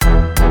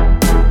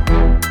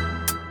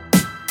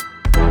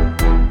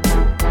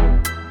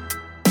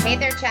Hey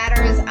there,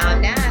 chatters.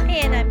 I'm Nat.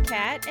 And I'm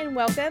Kat, and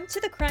welcome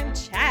to the Crime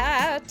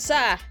Chat.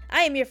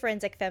 I am your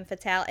forensic femme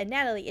fatale, and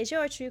Natalie is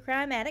your true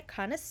crime addict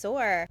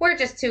connoisseur. We're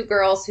just two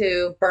girls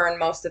who burn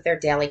most of their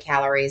daily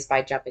calories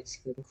by jumping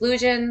to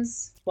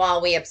conclusions,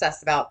 while we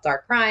obsess about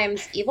dark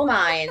crimes, evil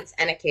minds,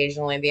 and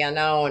occasionally the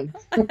unknown.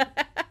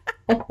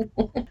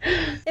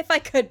 If I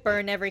could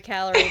burn every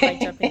calorie by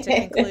jumping to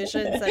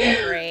conclusions, that'd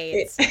be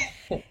great.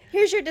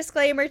 Here's your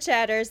disclaimer,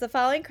 chatters. The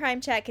following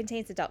crime chat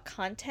contains adult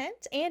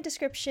content and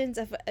descriptions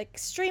of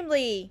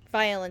extremely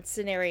violent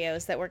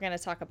scenarios that we're going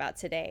to talk about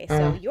today.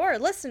 So your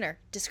listener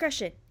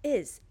discretion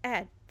is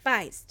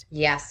advised.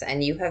 Yes,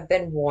 and you have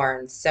been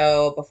warned.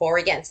 So before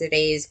we get into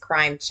today's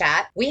crime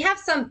chat, we have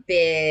some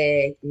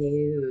big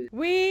news.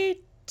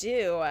 We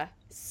do.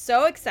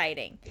 So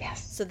exciting.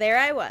 Yes. So there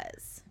I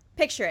was.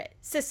 Picture it,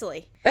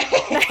 Sicily,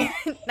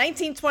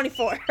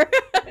 1924.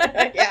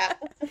 Yeah.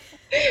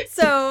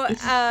 So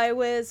I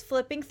was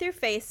flipping through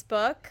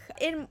Facebook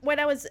when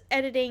I was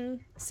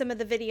editing some of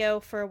the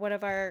video for one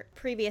of our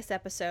previous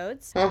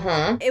episodes.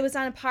 It was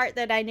on a part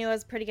that I knew I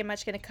was pretty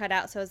much going to cut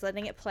out, so I was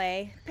letting it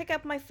play. Pick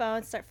up my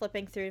phone, start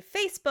flipping through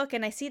Facebook,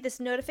 and I see this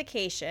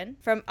notification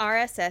from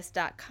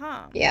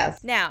RSS.com.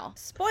 Yes. Now,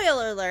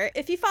 spoiler alert,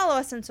 if you follow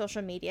us on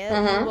social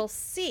media, you will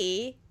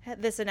see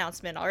this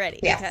announcement already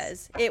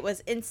because it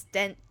was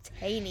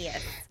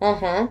instantaneous.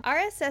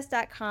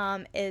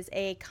 RSS.com is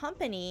a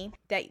company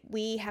that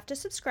we have to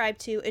subscribe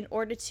to in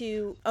order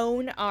to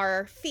own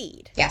our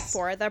feed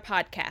for their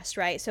podcast,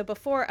 right? So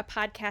before a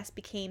podcast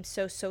became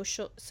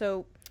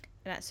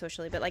not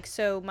socially, but like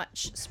so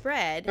much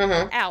spread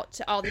out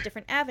to all the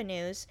different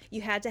avenues,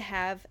 you had to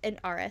have an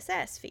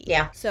RSS feed.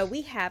 Yeah. So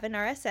we have an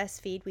RSS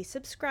feed. We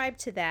subscribe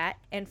to that.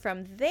 And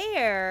from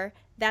there,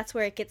 that's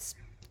where it gets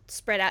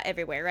spread out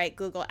everywhere, right?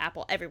 Google,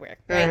 Apple, everywhere,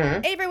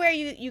 right? Everywhere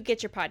you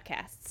get your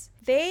podcasts.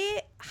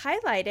 They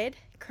highlighted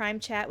Crime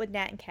Chat with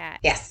Nat and Kat.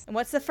 Yes. And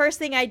what's the first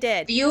thing I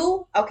did?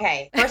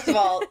 Okay, first of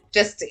all,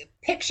 just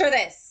picture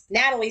this.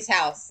 Natalie's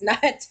house,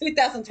 not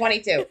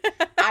 2022.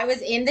 I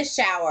was in the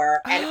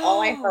shower and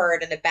all I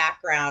heard in the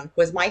background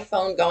was my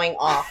phone going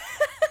off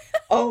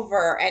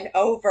over and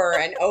over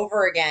and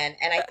over again.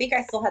 And I think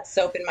I still had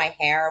soap in my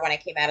hair when I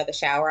came out of the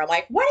shower. I'm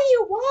like, what do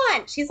you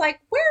want? She's like,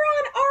 we're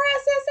on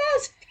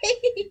RSS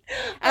feed.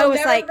 I'll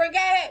never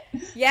forget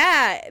it.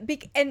 Yeah.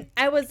 And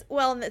I was,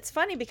 and it's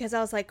funny because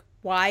I was like,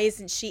 why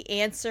isn't she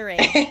answering?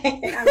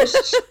 I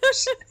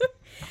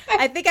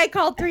think I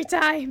called 3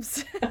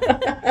 times.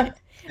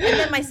 And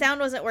then my sound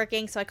wasn't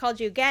working, so I called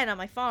you again on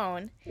my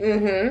phone.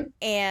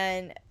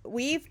 And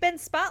we've been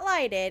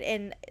spotlighted.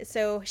 And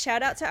so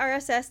shout out to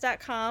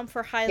RSS.com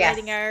for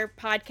highlighting our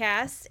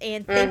podcast.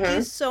 And thank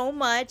you so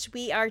much.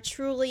 We are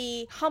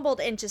truly humbled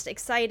and just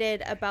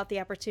excited about the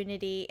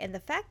opportunity and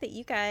the fact that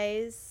you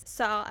guys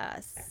saw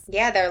us.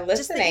 Yeah, they're listening.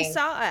 Just that you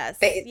saw us.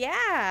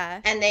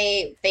 And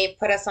they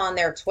put us on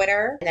their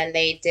Twitter. And then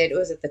they did,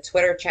 was it the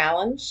Twitter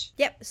challenge?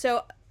 Yep.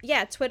 So,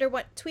 yeah,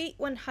 Tweet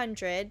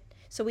 100.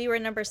 So we were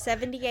number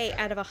 78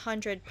 out of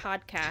 100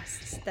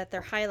 podcasts that they're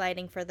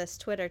highlighting for this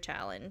Twitter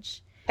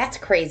challenge. That's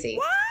crazy.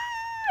 What?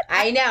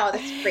 I know,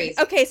 that's crazy.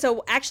 Okay,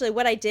 so actually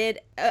what I did,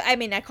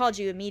 I called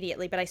you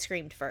immediately, but I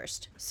screamed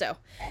first. So,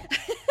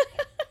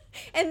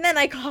 and then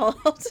I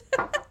called.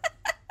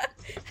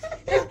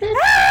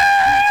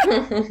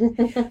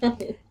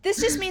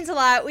 This just means a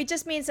lot. It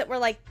just means that we're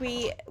like,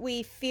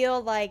 we feel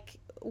like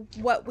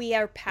what we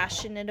are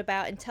passionate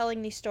about and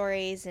telling these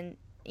stories and,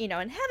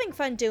 and having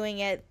fun doing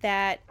it,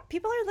 that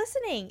people are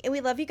listening. And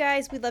we love you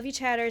guys. We love you,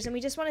 chatters. And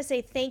we just want to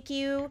say thank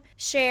you,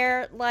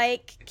 share,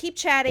 keep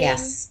chatting,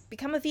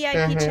 become a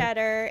VIP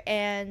chatter,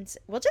 and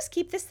we'll just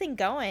keep this thing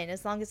going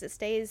as long as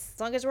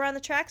we're on the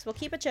tracks, we'll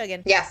keep it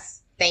chugging.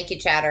 Yes. Thank you,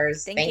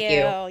 chatters. Thank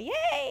you.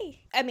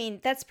 Yay.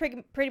 That's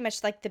pretty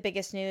much like the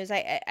biggest news.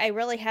 I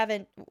really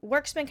haven't,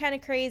 work's been kind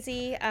of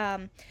crazy.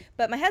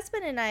 But my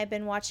husband and I have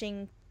been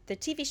watching the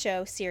TV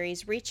show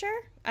series Reacher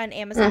on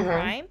Amazon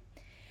Prime.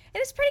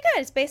 And it's pretty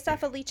good. It's based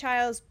off of Lee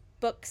Child's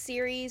book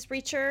series,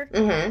 Reacher.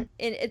 And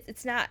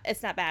it's not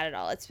bad at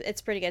all.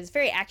 It's pretty good. It's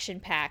very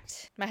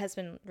action-packed. My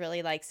husband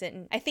really likes it.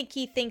 And I think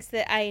he thinks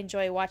that I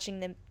enjoy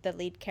watching the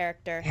lead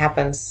character.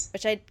 Happens.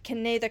 Which I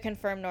can neither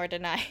confirm nor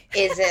deny.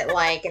 Is it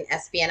like an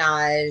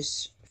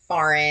espionage,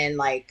 foreign,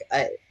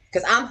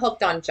 because I'm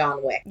hooked on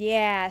John Wick.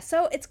 Yeah,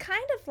 so it's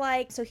kind of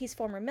like, so he's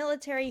former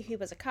military. He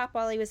was a cop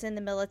while he was in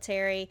the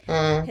military.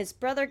 His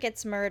brother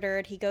gets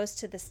murdered. He goes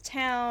to this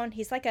town.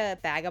 He's like a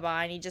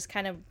vagabond. He just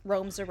kind of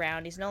roams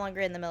around. He's no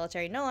longer in the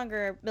military, no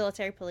longer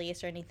military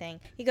police or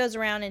anything. He goes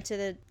around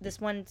into this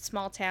one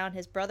small town.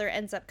 His brother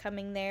ends up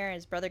coming there.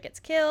 His brother gets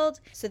killed.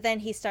 So then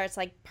he starts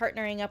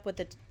partnering up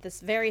with this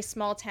very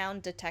small town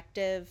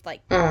detective,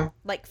 like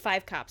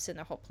 5 cops in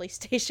the whole police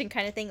station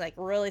kind of thing, like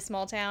really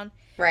small town.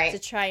 Right. To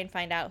try and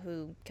find out out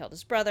who killed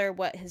his brother,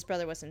 what his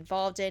brother was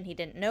involved in. He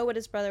didn't know what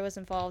his brother was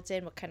involved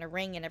in, what kind of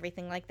ring and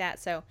everything like that.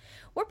 So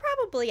we're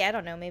probably, I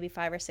don't know, maybe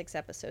 5 or 6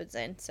 episodes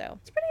in. So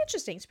it's pretty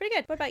interesting. It's pretty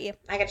good. What about you?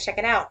 I gotta check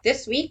it out.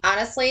 This week,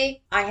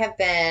 honestly, I have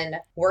been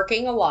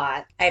working a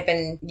lot. I've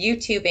been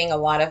YouTubing a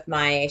lot of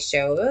my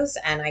shows,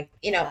 and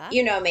you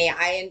know me,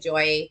 I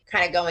enjoy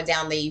kind of going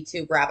down the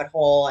YouTube rabbit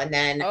hole, and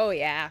then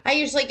I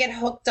usually get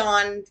hooked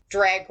on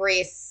Drag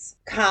Race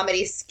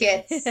comedy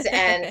skits,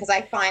 and because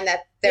I find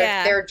that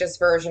their just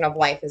version of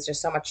life is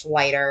just so much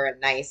lighter and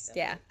nice.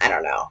 And I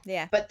don't know.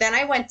 Yeah. But then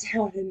I went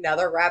down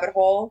another rabbit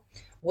hole,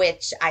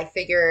 which I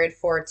figured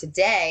for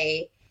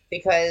today,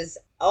 because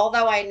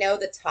although I know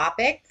the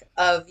topic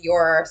of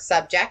your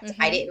subject,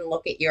 I didn't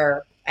look at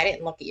your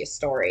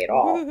story at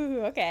all.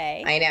 Ooh,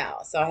 okay. I know.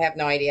 So I have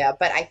no idea.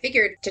 But I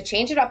figured to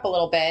change it up a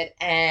little bit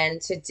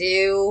and to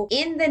do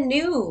in the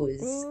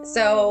news. Ooh.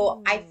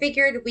 So I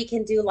figured we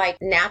can do like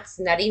Nat's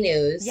Nutty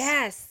News.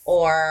 Yes.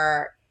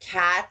 Or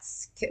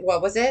Cat's,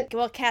 what was it?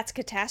 Well, Cat's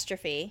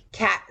Catastrophe.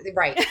 Cat,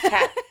 right.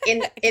 Cat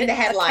in the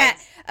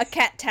headlines. A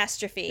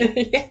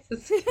catastrophe.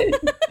 Yes.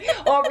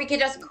 Or we could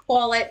just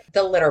call it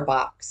the litter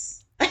box.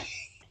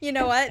 You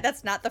know what?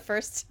 That's not the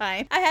first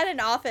time. I had an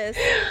office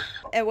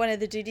at one of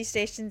the duty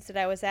stations that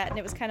I was at, and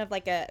it was kind of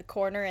like a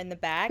corner in the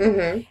back.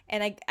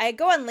 And I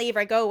go on leave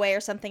or I go away or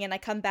something, and I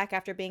come back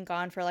after being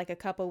gone for like a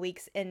couple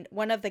weeks, and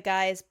one of the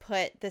guys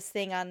put this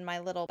thing on my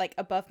little, like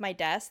above my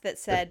desk that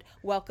said,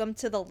 "Welcome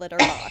to the litter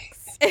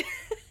box."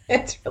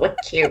 It's really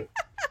cute.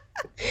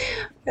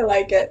 I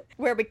like it.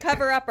 Where we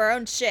cover up our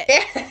own shit.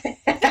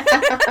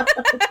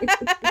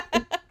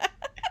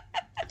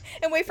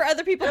 And wait for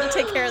other people to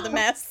take care of the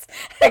mess.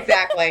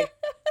 Exactly.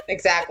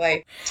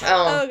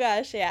 Oh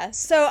gosh, yeah.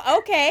 So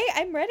okay,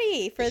 I'm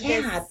ready for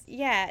this.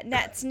 Yeah,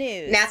 Nat's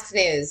News.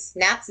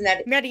 Nat's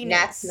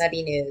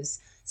Nutty News.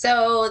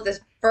 So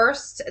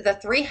the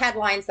 3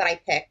 headlines that I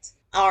picked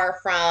are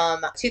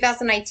from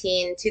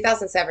 2019,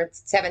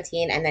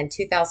 2017, and then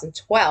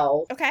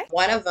 2012. Okay.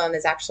 One of them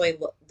is actually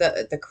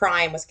the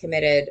crime was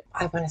committed,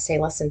 I want to say,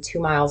 less than 2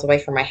 miles away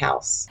from my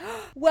house.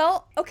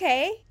 Well,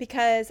 okay,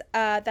 because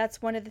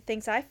that's one of the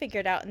things I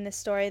figured out in this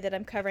story that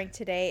I'm covering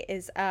today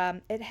is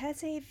it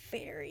has a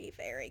very,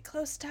 very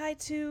close tie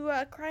to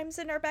crimes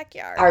in our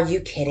backyard. Are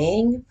you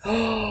kidding?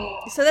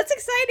 So that's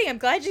exciting. I'm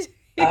glad you...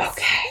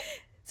 Okay.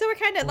 So we're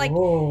kind of like,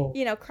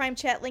 Crime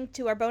Chat linked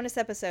to our bonus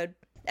episode.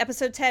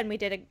 Episode 10, we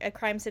did a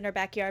Crimes in Our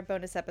Backyard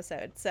bonus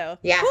episode. So,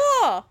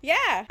 cool.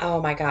 Yeah.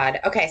 Oh, my God.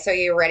 Okay, so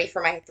you ready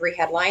for my 3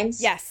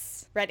 headlines?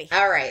 Yes, ready.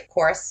 All right. Of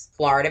course,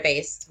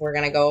 Florida-based. We're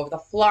going to go over the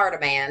Florida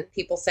man.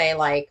 People say,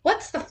 like,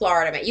 what's the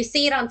Florida man? You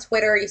see it on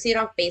Twitter. You see it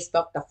on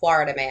Facebook, the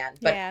Florida man.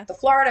 But the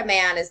Florida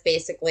man is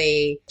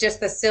basically just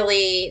the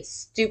silly,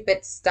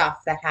 stupid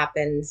stuff that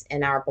happens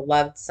in our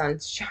beloved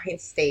Sunshine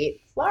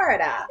State,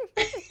 Florida.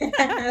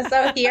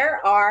 So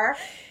here are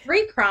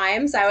 3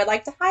 crimes I would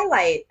like to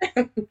highlight.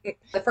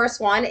 The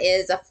first one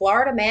is a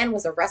Florida man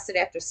was arrested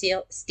after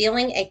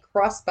stealing a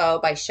crossbow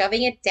by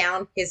shoving it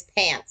down his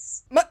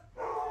pants.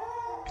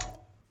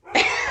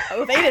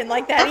 Oh, they didn't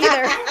like that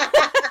either.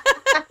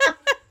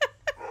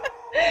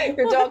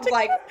 Your dog's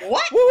like,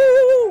 what?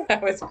 Woo!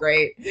 That was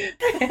great.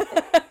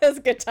 That was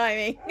good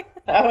timing.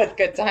 That was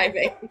good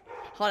timing.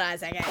 Hold on a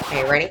second.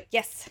 Okay, ready?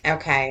 Yes.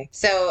 Okay.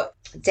 So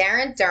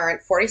Darren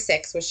Durant,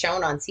 46, was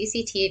shown on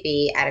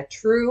CCTV at a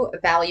True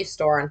Value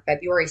store on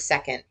February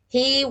 2nd.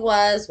 He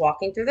was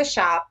walking through the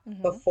shop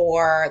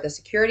before the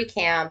security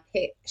cam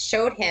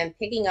showed him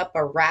picking up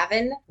a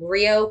Raven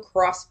Rio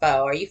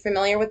crossbow. Are you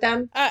familiar with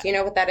them? Do you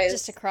know what that is?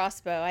 Just a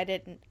crossbow. I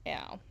didn't,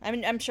 I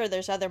mean, I'm sure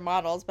there's other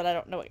models, but I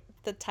don't know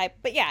the type.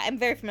 But yeah, I'm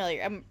very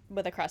familiar. I'm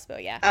with a crossbow,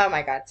 yeah. Oh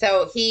my God.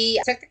 So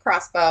he took the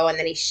crossbow and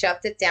then he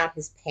shoved it down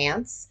his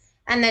pants.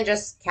 And then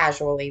just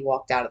casually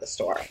walked out of the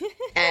store.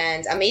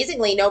 And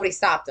amazingly, nobody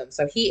stopped him.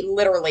 So he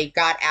literally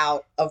got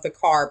out of the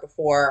car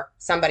before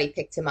somebody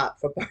picked him up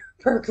for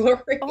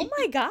burglary. Oh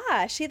my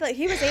gosh. He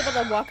was able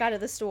to walk out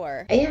of the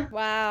store. Yeah.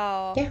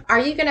 Wow. Yeah. Are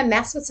you going to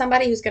mess with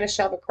somebody who's going to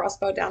shove a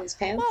crossbow down his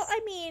pants? Well, I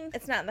mean,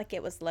 it's not like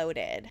it was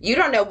loaded. You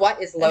don't know what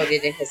is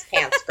loaded in his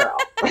pants, girl.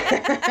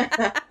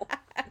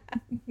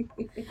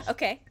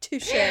 Okay.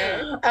 Touche.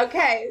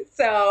 Okay.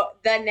 So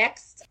the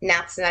next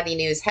Nat's Nutty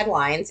News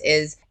headlines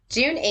is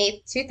June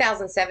 8th,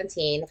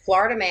 2017,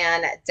 Florida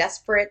man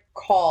desperate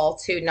call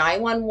to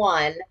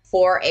 911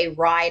 for a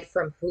ride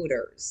from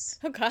Hooters.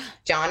 Oh, God.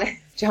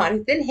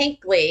 Jonathan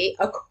Hinckley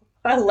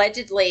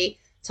allegedly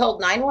told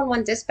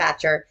 911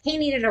 dispatcher he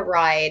needed a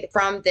ride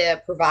from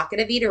the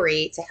provocative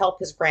eatery to help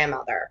his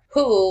grandmother,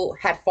 who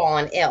had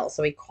fallen ill.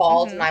 So he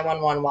called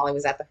 911 while he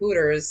was at the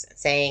Hooters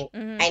saying,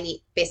 I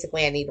need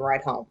a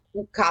ride home.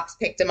 Cops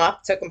picked him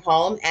up, took him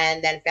home,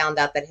 and then found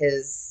out that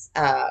his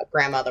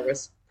grandmother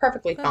was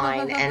perfectly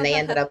fine, and they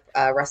ended up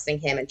arresting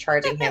him and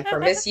charging him for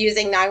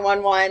misusing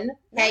 911.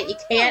 Hey, you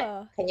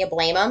can't. Can you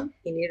blame him?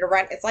 He needed a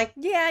ride. It's like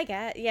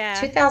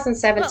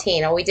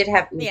 2017. Well, we did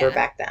have Uber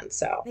back then,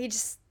 so he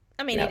just.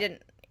 I mean, he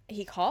didn't.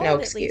 He called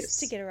at least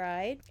to get a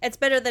ride. It's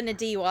better than a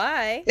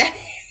DUI.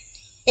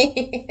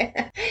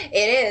 It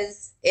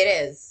is. It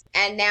is.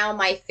 And now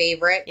my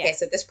favorite. Yeah. Okay,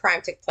 so this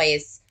crime took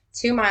place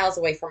 2 miles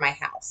away from my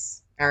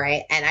house. All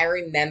right. And I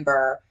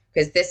remember,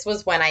 because this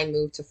was when I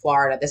moved to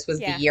Florida. This was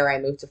the year I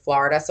moved to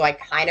Florida. So I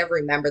kind of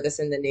remember this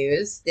in the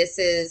news. This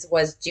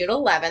was June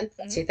 11th,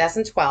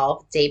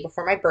 2012, day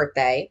before my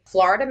birthday.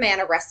 Florida man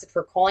arrested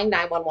for calling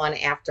 911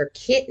 after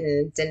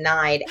kitten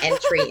denied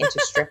entry into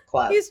strip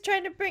club. He's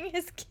trying to bring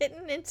his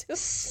kitten into.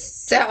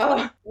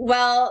 So,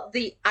 well,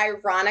 the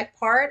ironic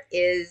part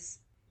is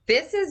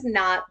this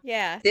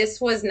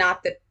was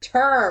not the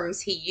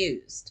terms he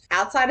used.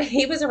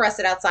 He was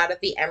arrested outside of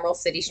the Emerald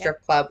City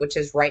Strip Club, which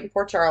is right in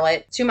Port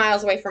Charlotte, 2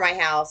 miles away from my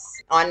house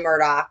on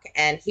Murdoch.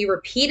 And he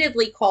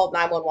repeatedly called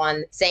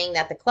 911 saying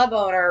that the club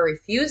owner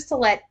refused to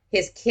let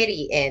his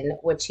kitty in,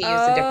 which he used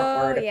a different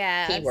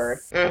word, keyword.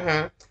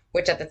 Mm-hmm.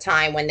 Which at the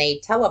time when they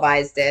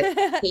televised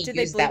it, he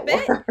used that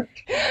word.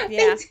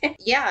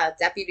 Yeah.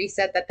 Deputy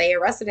said that they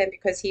arrested him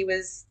because he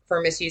was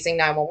for misusing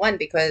 911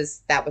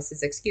 because that was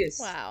his excuse.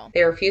 Wow.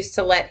 They refused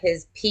to let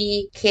his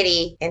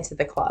kitty into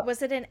the club.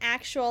 Was it an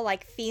actual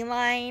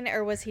feline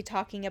or was he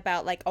talking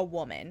about a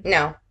woman?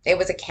 No, it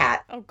was a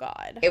cat. Oh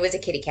God. It was a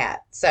kitty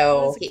cat.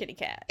 So it was a kitty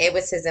cat. It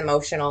was his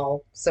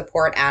emotional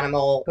support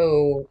animal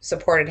who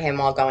supported him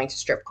while going to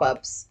strip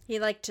clubs. He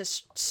liked to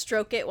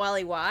stroke it while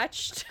he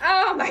watched.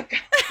 Oh my God.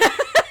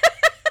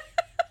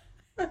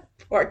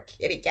 Poor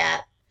kitty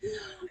cat.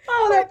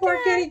 Oh, that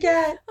poor kitty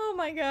cat. Oh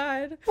my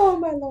God. Oh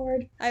my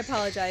Lord. I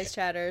apologize,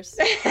 chatters.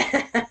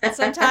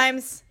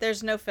 Sometimes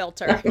there's no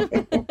filter.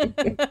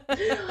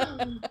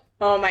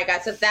 Oh my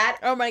God. So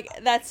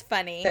that's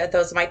funny.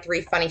 Those are my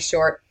 3 funny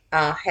short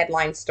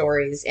headline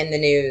stories in the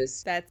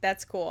news.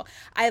 That's cool.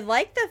 I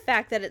like the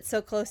fact that it's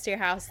so close to your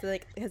house,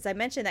 because I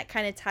mentioned that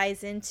kind of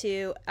ties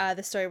into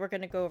the story we're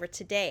going to go over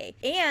today.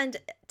 And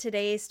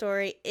today's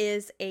story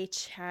is a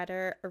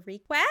chatter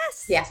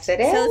request. Yes, it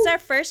is. So it's our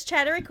first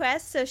chatter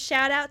request. So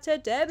shout out to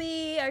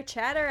Debbie, our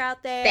chatter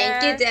out there.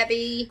 Thank you,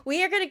 Debbie.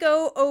 We are going to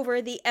go over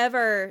the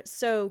ever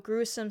so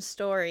gruesome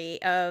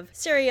story of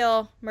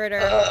serial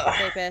murder,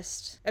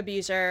 rapist,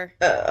 abuser,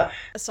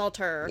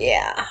 assaulter,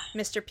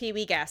 Mr.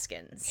 Wee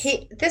Gaskins.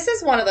 This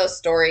is one of those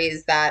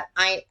stories that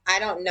I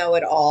don't know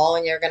at all,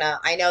 and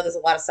I know there's a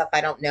lot of stuff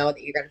I don't know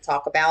that you're gonna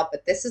talk about,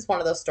 but this is one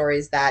of those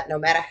stories that no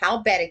matter how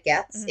bad it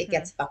gets, it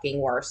gets fucking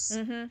worse.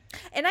 Mm-hmm.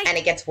 And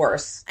it gets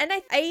worse. And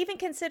I even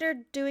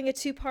considered doing a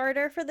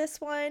 2-parter for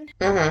this one,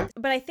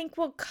 but I think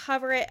we'll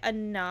cover it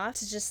enough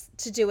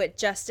to do it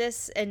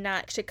justice and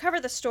to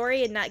cover the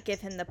story and not give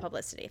him the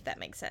publicity, if that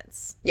makes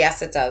sense.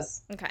 Yes, it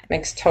does. Okay.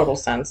 Makes total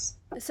sense.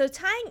 So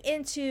tying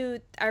into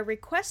our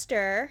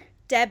requester,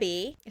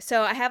 Debbie.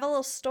 So I have a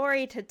little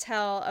story to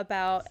tell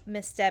about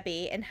Miss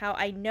Debbie and how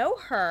I know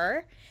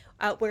her.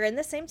 We're in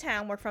the same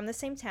town. We're from the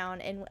same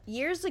town. And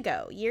years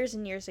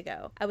and years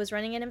ago, I was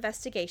running an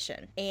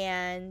investigation.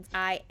 And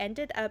I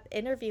ended up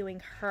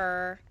interviewing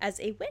her as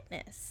a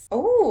witness.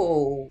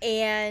 Oh.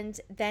 And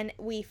then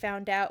we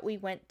found out we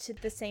went to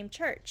the same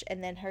church.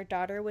 And then her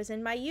daughter was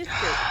in my youth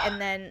group. And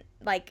then,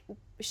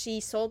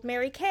 she sold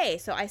Mary Kay,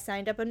 so I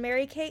signed up on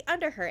Mary Kay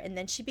under her, and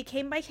then she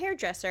became my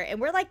hairdresser,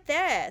 and we're like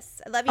this.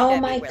 I love you, Debbie.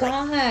 Oh my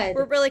God.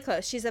 We're really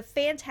close. She's a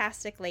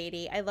fantastic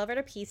lady. I love her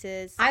to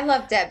pieces. I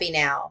love Debbie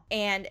now.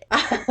 And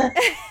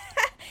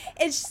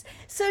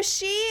so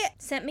she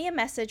sent me a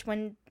message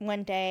one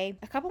day,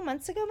 a couple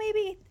months ago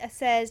maybe, that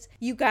says,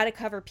 you got to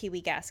cover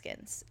Wee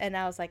Gaskins. And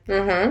I was like,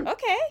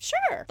 okay,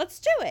 sure, let's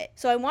do it.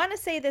 So I want to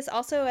say this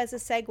also as a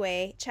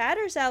segue.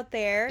 Chatters out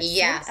there,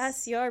 send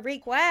us your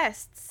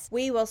requests.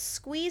 We will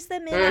squeeze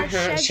them in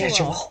our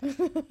schedule.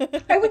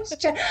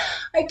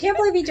 I can't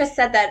believe you just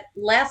said that.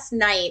 Last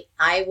night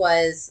I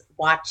was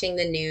watching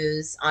the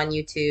news on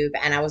YouTube,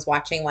 and I was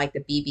watching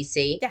the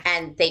BBC,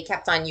 and they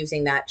kept on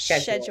using that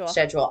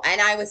schedule. And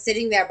I was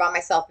sitting there by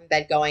myself in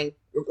bed going,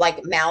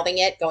 mouthing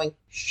it, going,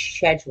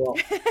 schedule.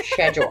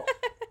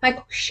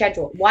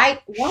 Schedule.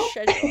 Why? What?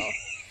 Schedule.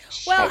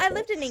 Well, I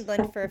lived in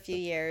England for a few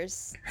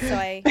years,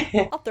 so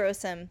I'll throw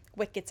some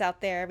wickets out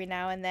there every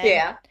now and then.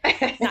 Yeah.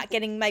 Not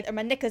getting my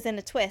knickers in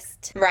a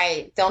twist.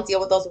 Right. Don't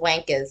deal with those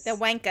wankers. The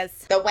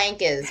wankers. The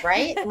wankers,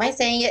 right? Am I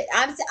saying it?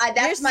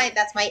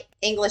 That's my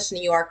English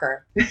New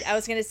Yorker. I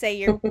was gonna say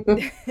your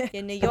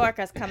New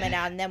Yorker's coming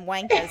out and them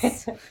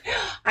wankers.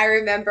 I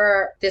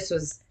remember this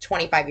was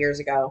 25 years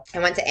ago. I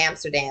went to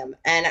Amsterdam,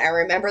 and I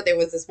remember there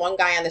was this one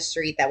guy on the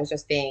street that was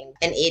just being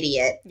an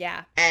idiot.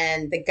 Yeah.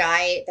 And the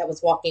guy that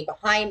was walking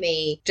behind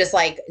me just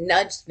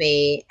nudged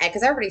me, and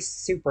because everybody's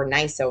super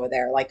nice over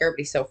there,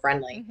 everybody's so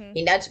friendly.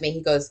 He nudged me. He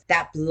goes,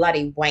 "That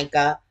bloody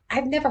wanker."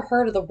 I've never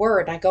heard of the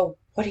word. And I go,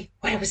 what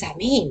does that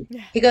mean?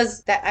 Yeah. He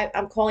goes, "That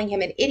I'm calling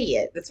him an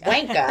idiot. That's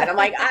wanker." And I'm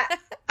like,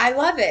 I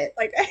love it.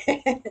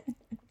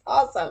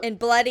 Awesome. And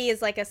bloody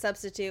is a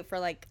substitute for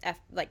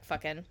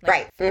fucking.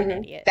 Right.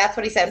 Idiot. That's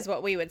what he said. Is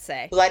what we would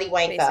say. Bloody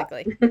wanker.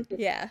 Basically.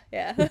 Yeah.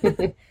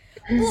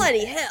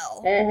 Bloody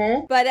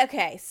hell. But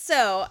okay,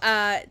 so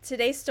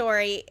today's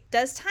story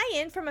does tie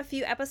in from a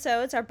few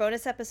episodes. Our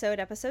bonus episode,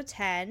 episode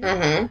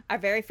 10. Our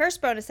very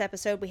first bonus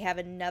episode. We have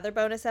another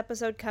bonus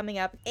episode coming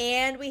up.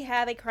 And we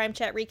have a Crime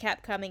Chat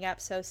recap coming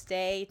up. So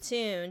stay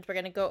tuned. We're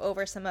going to go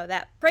over some of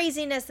that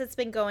craziness that's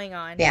been going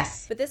on.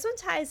 Yes. But this one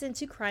ties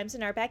into crimes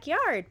in our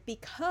backyard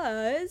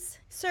because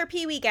Sir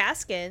Wee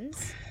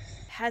Gaskins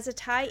has a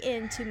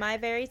tie-in to my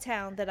very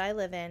town that I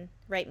live in,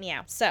 right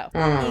meow. So,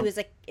 he was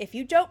if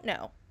you don't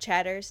know,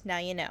 chatters, now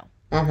you know.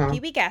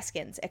 Wee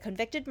Gaskins, a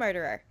convicted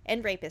murderer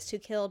and rapist who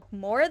killed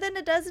more than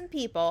a dozen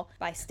people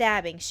by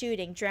stabbing,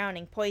 shooting,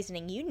 drowning,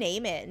 poisoning, you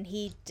name it, and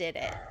he did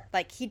it.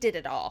 Like, he did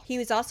it all. He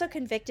was also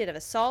convicted of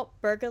assault,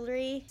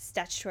 burglary,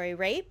 statutory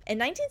rape. In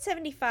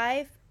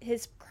 1975,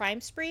 his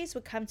crime sprees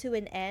would come to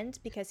an end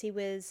because he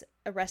was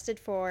arrested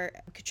for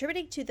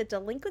contributing to the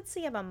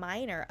delinquency of a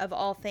minor, of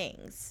all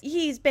things.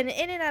 He's been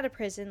in and out of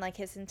prison like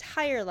his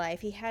entire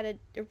life. He had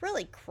a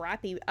really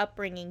crappy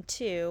upbringing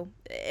too,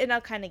 and I'll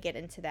kind of get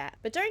into that.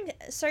 But during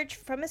a search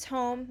from his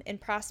home in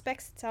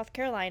Prospect, South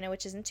Carolina,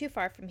 which isn't too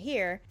far from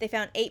here, they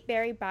found 8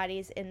 buried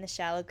bodies in the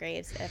shallow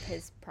graves of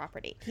his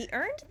property. He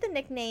earned the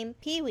nickname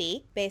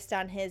Pee-wee based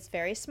on his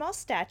very small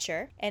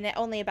stature, and at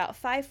only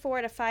about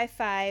 5'4" to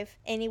 5'5",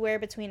 anywhere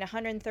between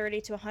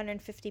 130 to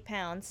 150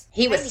 pounds.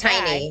 He was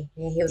tiny.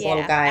 He was a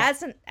little guy.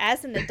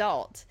 As an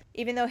adult.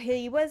 Even though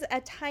he was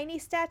a tiny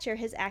stature,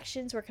 his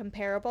actions were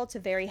comparable to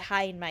very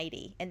high and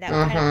mighty. And that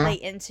would kind of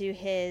play into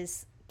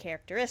his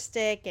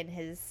characteristic and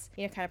his,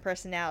 kind of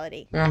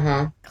personality.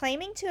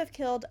 Claiming to have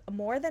killed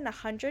more than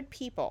 100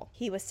 people,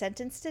 he was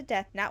sentenced to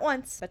death not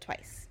once, but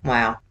twice.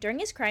 Wow. During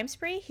his crime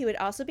spree, he would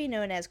also be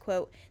known as,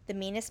 quote, the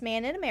meanest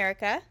man in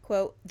America,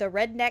 quote, the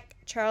redneck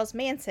Charles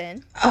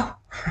Manson. Oh.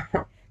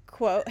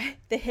 Quote,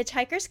 the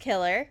hitchhiker's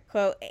killer,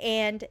 quote,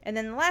 and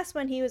then the last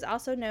one, he was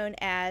also known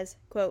as,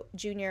 quote,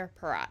 Junior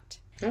Perrott.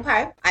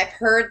 Okay. I've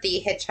heard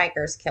the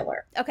hitchhiker's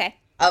killer. Okay.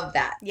 Of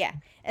that. Yeah.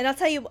 And I'll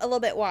tell you a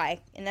little bit why.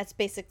 And that's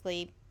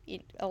basically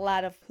a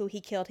lot of who he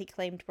killed, he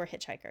claimed were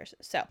hitchhikers.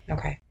 So.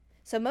 Okay.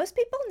 So most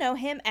people know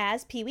him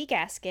as Wee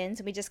Gaskins,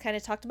 and we just kind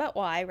of talked about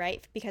why,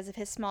 right? Because of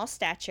his small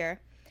stature.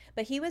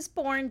 But he was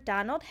born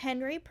Donald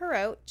Henry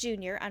Perrott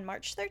Jr. on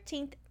March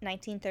 13th,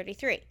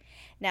 1933.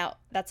 Now,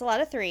 that's a lot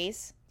of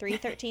threes.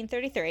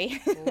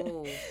 3/13/33.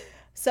 Ooh.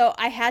 So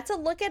I had to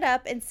look it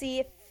up and see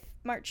if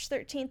March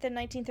 13th in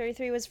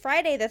 1933 was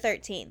Friday the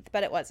 13th,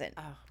 but it wasn't.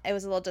 Oh. I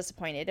was a little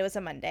disappointed. It was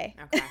a Monday.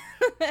 Okay.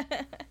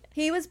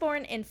 He was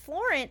born in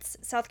Florence,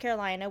 South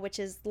Carolina, which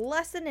is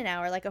less than an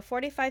hour, like a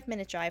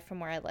 45-minute drive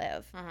from where I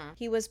live.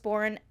 He was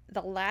born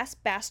the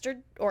last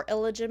bastard or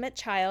illegitimate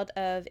child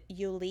of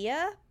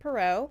Yulia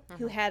Perrott,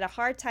 who had a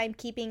hard time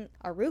keeping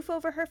a roof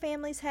over her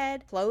family's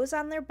head, clothes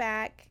on their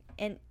back,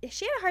 and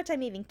she had a hard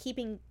time even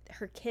keeping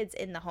her kids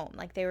in the home,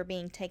 like they were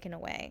being taken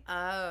away.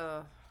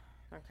 Oh,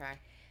 okay.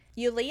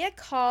 Yulia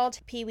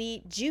called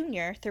Pee-wee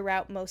Jr.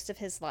 throughout most of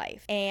his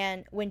life,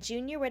 and when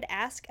Jr. would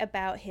ask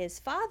about his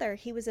father,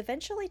 he was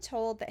eventually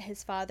told that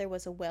his father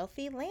was a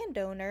wealthy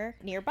landowner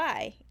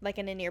nearby, like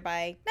in a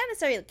nearby, not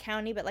necessarily a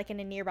county, but like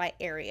in a nearby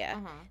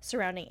area,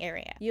 surrounding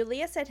area.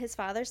 Yulia said his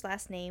father's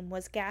last name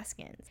was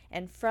Gaskins,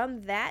 and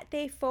from that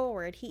day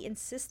forward, he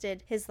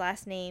insisted his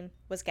last name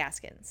was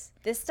Gaskins.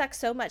 This stuck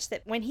so much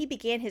that when he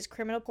began his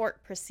criminal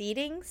court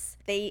proceedings,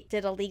 they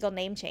did a legal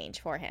name change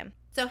for him.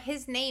 So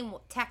his name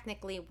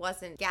technically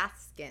wasn't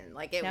Gaskin,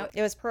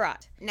 it was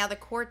Perrott. Now the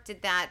court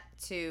did that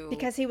to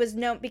because he was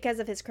known because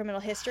of his criminal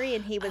history,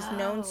 and he was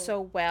known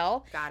so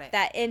well. Got it.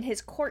 That in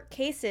his court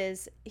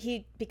cases,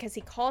 because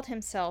he called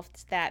himself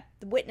that,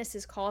 the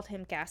witnesses called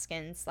him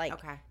Gaskins.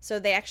 Okay. So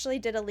they actually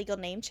did a legal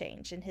name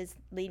change, and his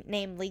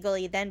name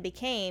legally then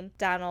became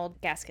Donald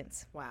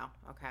Gaskins. Wow.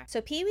 Okay.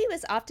 So Pee-wee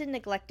was often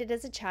neglected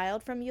as a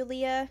child from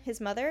Yulia, his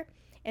mother,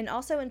 and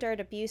also endured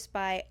abuse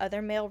by other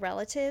male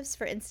relatives.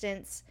 For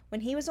instance,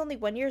 when he was only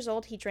 1 year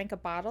old, he drank a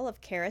bottle of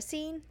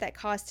kerosene that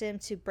caused him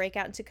to break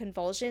out into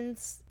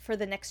convulsions for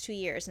the next 2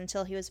 years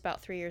until he was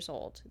about 3 years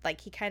old.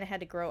 Like, he kind of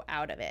had to grow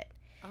out of it.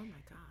 Oh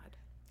my God.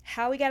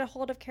 How he got a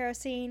hold of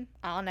kerosene,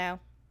 I don't know.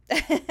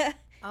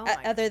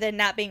 Other than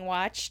not being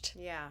watched.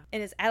 Yeah.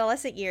 In his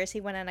adolescent years, he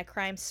went on a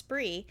crime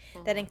spree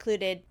that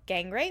included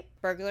gang rape,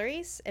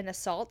 burglaries, and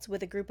assaults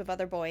with a group of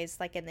other boys,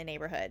 like, in the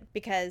neighborhood,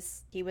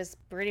 because he was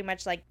pretty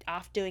much, like,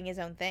 off doing his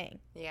own thing.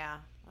 Yeah.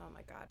 Oh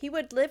my God. He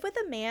would live with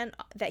a man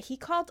that he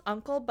called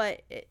uncle,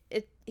 but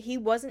he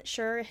wasn't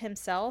sure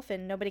himself,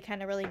 and nobody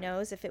kind of really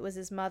knows if it was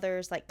his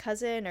mother's, like,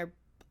 cousin or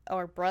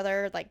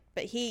brother,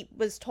 but he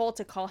was told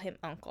to call him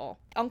uncle.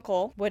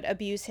 Uncle would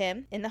abuse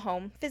him in the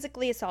home,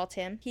 physically assault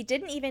him.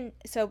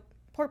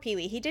 Poor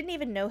Pee-wee, he didn't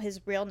even know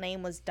his real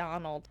name was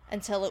Donald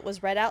until it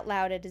was read out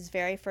loud at his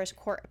very first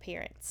court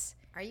appearance.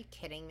 Are you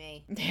kidding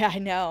me? Yeah, I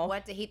know.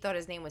 What? He thought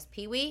his name was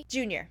Pee-wee?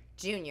 Junior.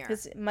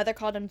 His mother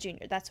called him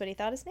Junior. That's what he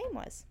thought his name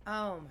was.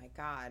 Oh my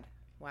God.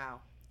 Wow.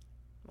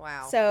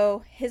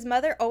 So his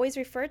mother always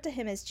referred to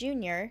him as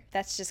Junior.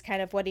 That's just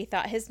kind of what he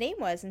thought his name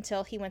was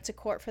until he went to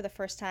court for the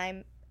first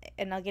time.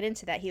 And I'll get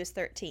into that. He was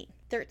 13.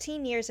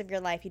 13 years of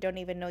your life, you don't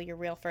even know your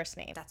real first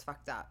name. That's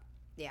fucked up.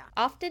 Yeah.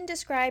 Often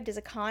described as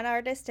a con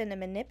artist and a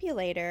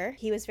manipulator,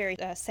 he was very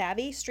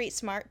savvy, street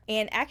smart,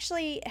 and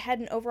actually had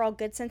an overall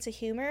good sense of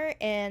humor,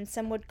 and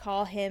some would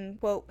call him,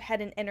 quote,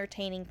 had an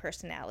entertaining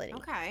personality.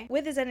 Okay.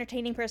 With his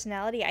entertaining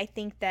personality, I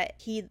think that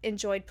he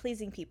enjoyed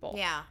pleasing people.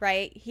 Yeah.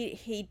 Right?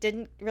 He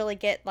didn't really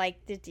get,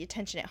 like, the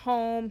attention at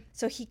home,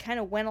 so he kind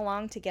of went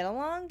along to get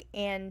along,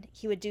 and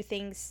he would do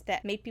things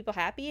that made people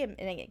happy, and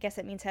I guess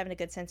that means having a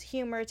good sense of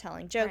humor,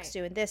 telling jokes, right.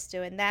 doing this,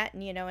 doing that,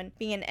 and, you know, and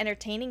being an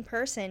entertaining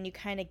person, you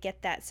kind of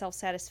get that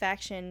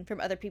self-satisfaction from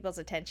other people's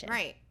attention.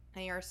 Right.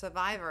 And you're a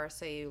survivor,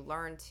 so you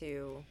learn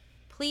to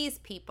please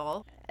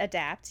people.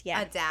 Adapt,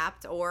 yeah.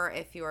 Adapt, or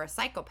if you're a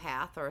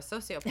psychopath or a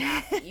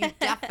sociopath, you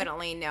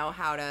definitely know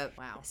how to,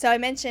 wow. So I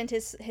mentioned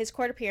his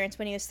court appearance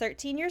when he was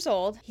 13 years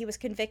old. He was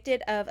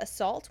convicted of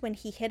assault when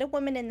he hit a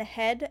woman in the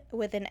head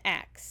with an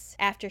axe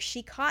after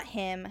she caught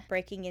him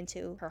breaking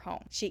into her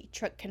home. She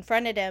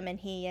confronted him, and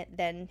he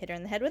then hit her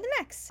in the head with an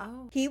axe.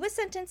 Oh. He was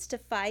sentenced to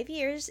 5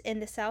 years in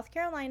the South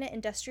Carolina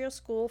Industrial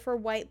School for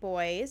White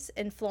Boys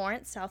in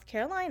Florence, South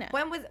Carolina.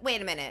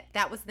 Wait a minute,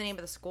 that was the name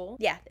of the school?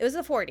 Yeah, it was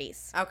the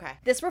 40s. Okay.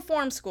 This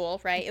reform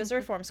school, right? It was a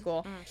reform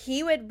school.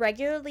 He would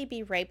regularly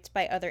be raped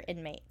by other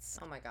inmates.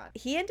 Oh my God.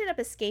 He ended up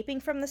escaping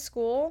from the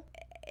school,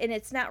 and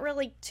it's not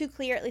really too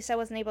clear, at least I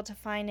wasn't able to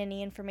find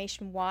any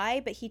information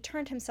why, but he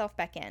turned himself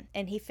back in,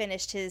 and he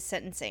finished his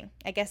sentencing.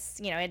 I guess,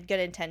 you know, he had good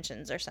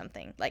intentions or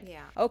something. Like,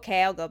 yeah.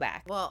 Okay, I'll go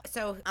back. Well,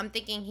 so I'm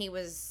thinking he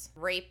was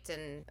raped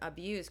and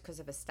abused because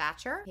of his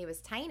stature. He was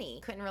tiny.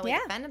 Couldn't really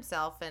defend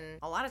himself, and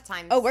a lot of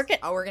times... we're going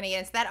to get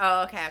into that?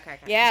 Oh, okay.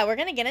 Yeah, we're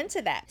going to get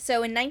into that.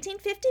 So in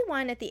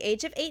 1951, at the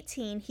age of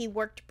 18, he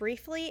worked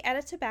briefly at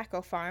a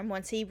tobacco farm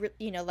once he,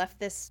 left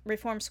this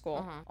reform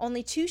school.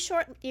 Only 2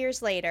 short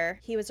years later,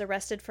 he was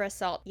arrested for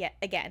assault yet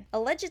again.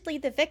 Allegedly,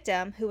 the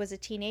victim, who was a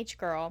teenage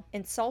girl,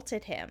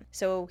 insulted him,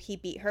 so he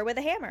beat her with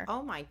a hammer.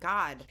 Oh my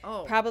God.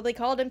 Oh. Probably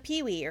called him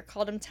Pee-wee or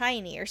called him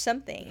Tiny or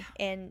something,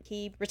 and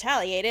he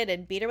retaliated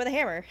and beat her with a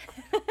hammer.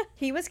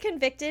 He was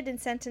convicted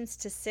and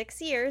sentenced to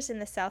 6 years in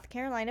the South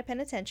Carolina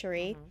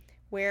Penitentiary,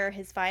 where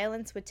his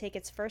violence would take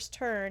its first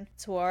turn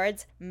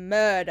towards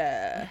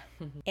murder.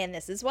 And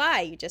this is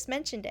why, you just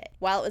mentioned it.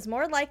 While it was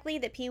more likely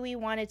that Pee-wee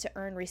wanted to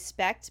earn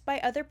respect by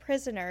other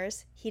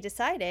prisoners, he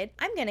decided,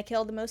 I'm going to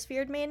kill the most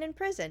feared man in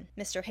prison,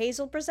 Mr.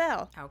 Hazel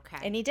Brazel. Okay.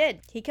 And he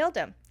did. He killed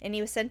him. And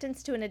he was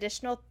sentenced to an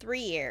additional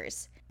 3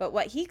 years. But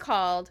what he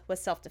called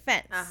was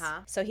self-defense.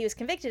 So he was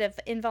convicted of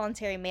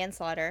involuntary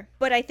manslaughter.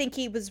 But I think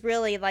he was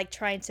really, like,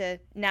 trying to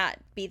not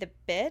be the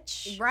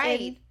bitch.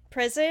 Right.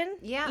 Prison,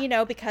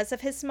 yeah, because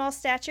of his small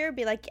stature,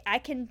 be like,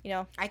 I'm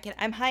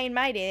high and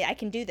mighty, I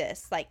can do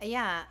this, like,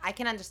 yeah, I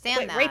can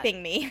understand that.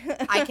 Raping me.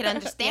 I can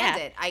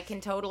understand it. I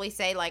can totally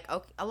say, like,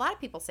 okay, a lot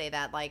of people say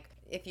that, like,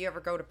 if you ever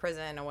go to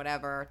prison or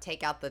whatever,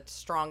 take out the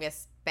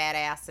strongest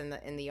badass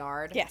in the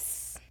yard.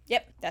 Yes.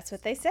 Yep, that's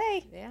what they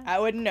say. Yeah. I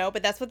wouldn't know,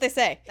 but that's what they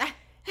say.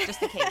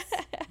 Just in case.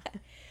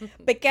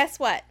 But guess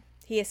what?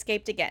 He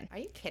escaped again. Are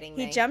you kidding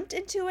me? He jumped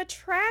into a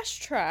trash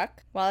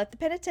truck while at the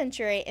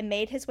penitentiary and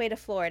made his way to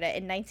Florida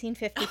in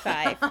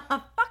 1955.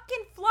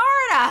 Fucking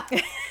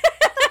Florida!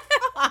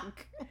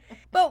 Fuck.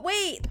 But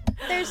wait,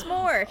 there's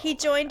more. He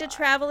joined a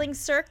traveling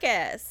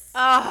circus.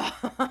 Oh.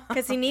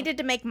 Because he needed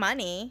to make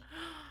money,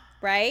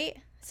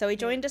 right? So he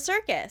joined a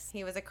circus.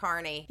 He was a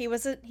carny. He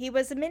was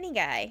a mini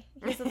guy.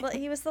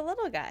 He was the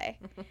little guy.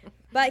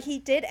 But he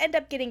did end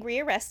up getting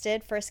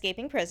rearrested for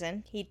escaping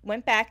prison. He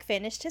went back,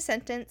 finished his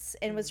sentence,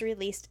 and was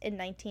released in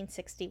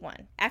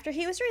 1961. After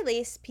he was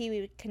released,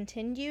 Pee-wee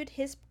continued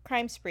his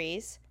crime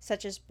sprees,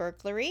 such as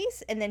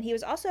burglaries, and then he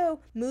was also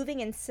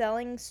moving and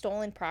selling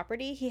stolen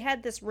property. He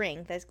had this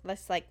ring,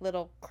 this like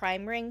little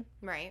crime ring,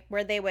 right,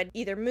 where they would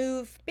either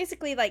move,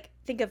 basically like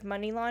think of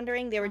money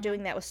laundering. They were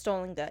doing that with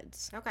stolen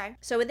goods. Okay.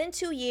 So within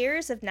 2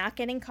 years of not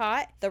getting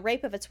caught, the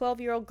rape of a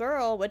 12-year-old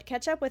girl would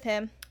catch up with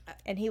him,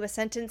 and he was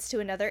sentenced to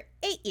another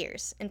 8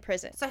 years in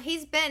prison. So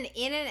he's been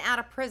in and out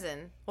of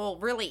prison, well,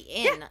 really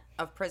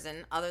of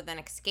prison, other than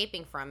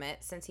escaping from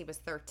it, since he was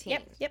 13.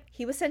 Yep.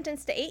 He was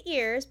sentenced to 8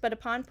 years, but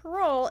upon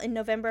parole in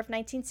November of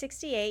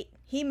 1968,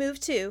 he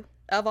moved to,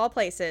 of all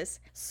places,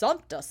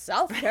 Sumter,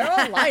 South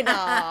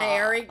Carolina.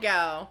 There we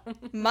go.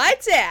 My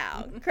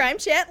town. Crime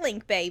Chat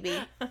link, baby.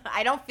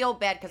 I don't feel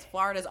bad because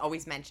Florida's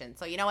always mentioned.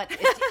 So you know what?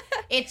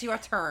 It's your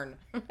turn.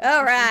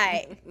 All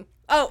right.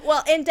 Oh,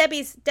 well, and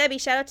Debbie,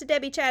 shout out to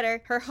Debbie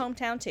Chatter, her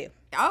hometown too.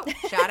 Oh,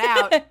 shout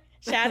out.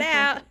 Shout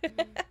out.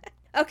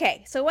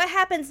 Okay, so what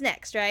happens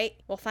next, right?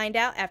 We'll find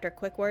out after a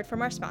quick word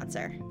from our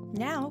sponsor.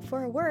 Now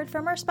for a word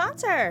from our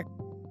sponsor.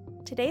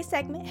 Today's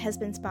segment has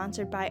been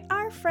sponsored by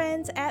our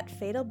friends at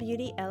Fatal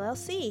Beauty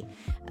LLC,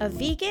 a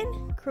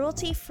vegan,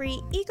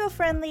 cruelty-free,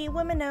 eco-friendly,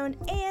 women-owned,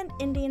 and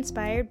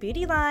indie-inspired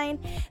beauty line.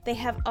 They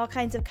have all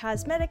kinds of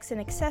cosmetics and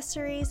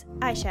accessories,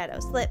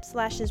 eyeshadows, lips,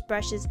 lashes,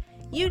 brushes,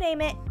 you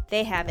name it,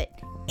 they have it.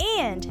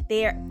 And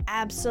they are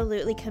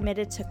absolutely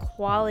committed to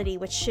quality,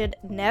 which should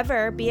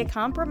never be a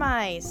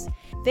compromise.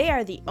 They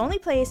are the only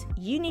place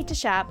you need to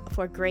shop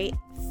for great,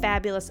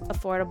 fabulous,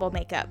 affordable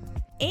makeup.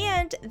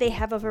 And they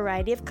have a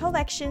variety of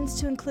collections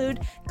to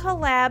include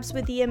collabs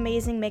with the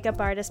amazing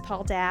makeup artist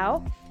Paul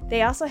Dow.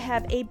 They also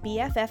have a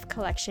BFF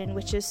collection,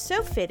 which is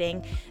so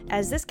fitting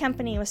as this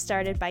company was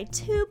started by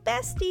two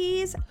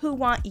besties who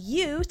want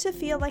you to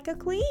feel like a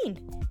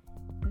queen.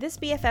 This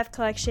BFF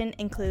collection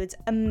includes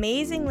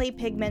amazingly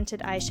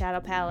pigmented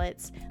eyeshadow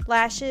palettes,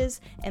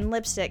 lashes, and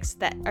lipsticks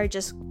that are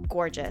just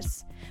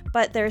gorgeous.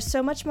 But there's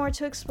so much more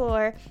to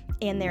explore,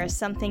 and there is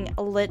something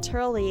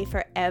literally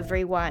for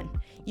everyone.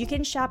 You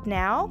can shop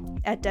now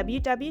at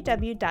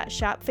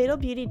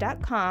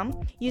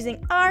www.shopfatalbeauty.com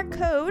using our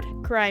code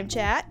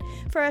CRIMECHAT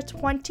for a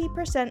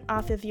 20%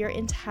 off of your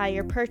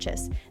entire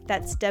purchase.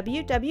 That's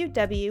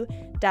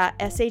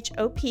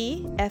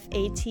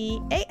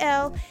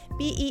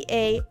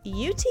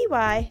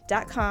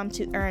www.shopfatalbeauty.com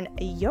to earn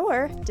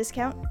your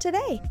discount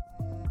today.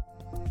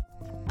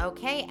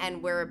 Okay,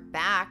 and we're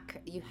back.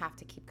 You have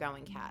to keep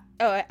going, Kat.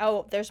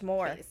 Oh, there's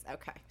more. Please.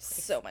 Okay.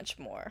 So much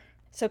more.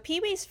 So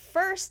Pee-wee's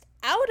first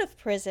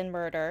out-of-prison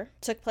murder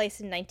took place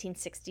in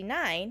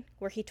 1969,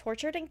 where he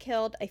tortured and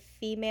killed a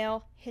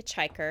female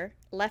hitchhiker,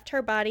 left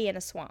her body in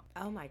a swamp.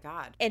 Oh, my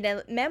God. In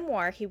a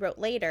memoir he wrote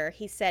later,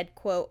 he said,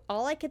 quote,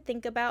 "All I could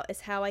think about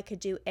is how I could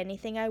do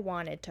anything I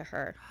wanted to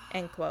her,"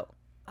 end quote.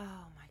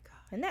 Oh, my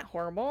God. Isn't that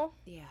horrible?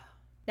 Yeah.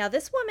 Now,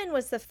 this woman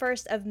was the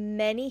first of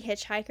many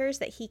hitchhikers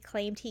that he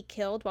claimed he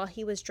killed while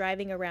he was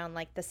driving around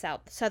like the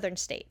southern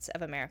states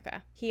of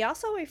America. He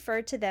also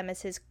referred to them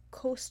as his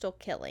coastal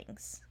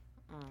killings.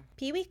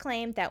 Pee-wee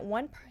claimed that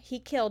he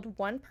killed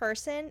one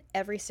person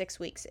every 6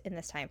 weeks in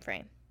this time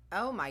frame.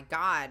 Oh my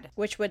God.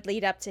 Which would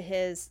lead up to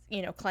his,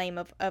 claim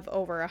of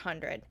over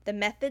 100. The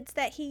methods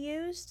that he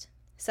used: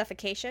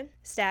 suffocation,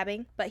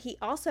 stabbing, but he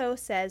also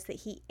says that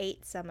he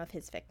ate some of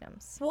his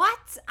victims.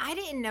 What? I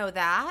didn't know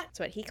that. That's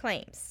what he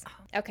claims.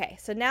 Okay,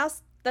 so now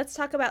let's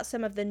talk about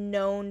some of the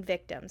known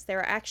victims. There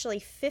are actually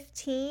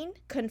 15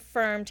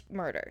 confirmed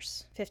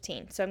murders.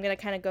 15. So I'm going to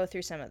kind of go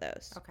through some of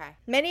those. Okay.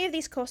 Many of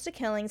these coastal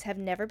killings have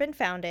never been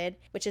founded,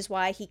 which is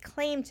why he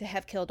claimed to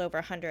have killed over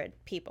 100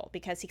 people,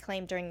 because he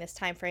claimed during this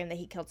time frame that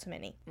he killed so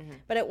many. Mm-hmm.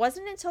 But it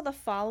wasn't until the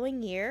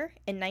following year,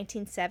 in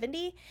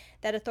 1970,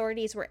 that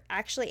authorities were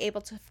actually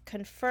able to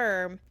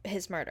confirm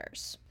his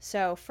murders.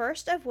 So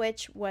first of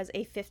which was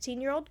a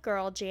 15-year-old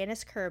girl,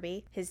 Janice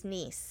Kirby, his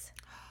niece.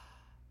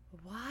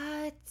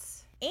 What?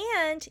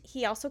 And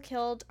he also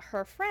killed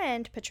her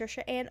friend,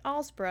 Patricia Ann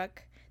Alsbrook,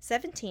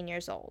 17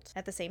 years old,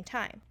 at the same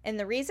time. And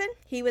the reason?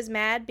 He was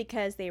mad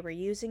because they were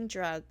using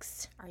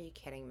drugs. Are you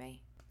kidding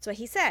me? That's what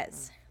he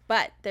says.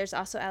 But there's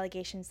also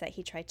allegations that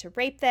he tried to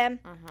rape them.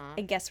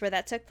 And guess where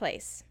that took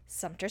place?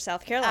 Sumter,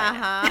 South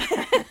Carolina.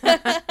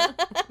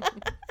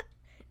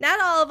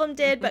 Not all of them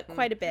did, but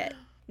quite a bit.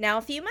 Now,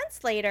 a few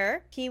months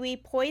later, Pee-wee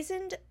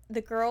poisoned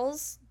the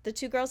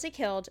two girls he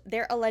killed,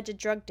 their alleged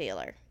drug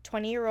dealer,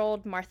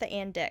 20-year-old Martha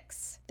Ann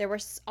Dix. There were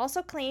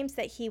also claims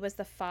that he was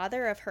the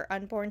father of her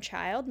unborn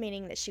child,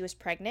 meaning that she was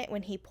pregnant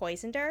when he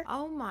poisoned her.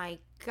 Oh my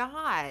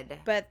God.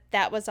 But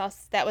that was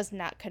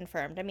not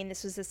confirmed. I mean,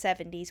 this was the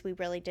 70s. We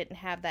really didn't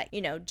have that,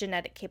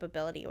 genetic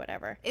capability or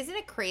whatever. Isn't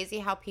it crazy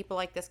how people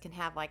like this can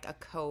have like a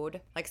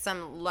code, like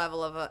some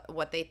level of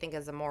what they think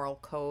is a moral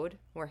code,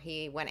 where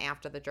he went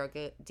after the drug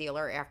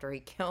dealer after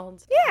he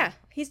killed? Yeah,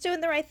 he's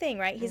doing the right thing,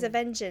 right? He's a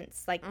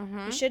vengeance. Like,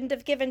 you shouldn't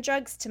have given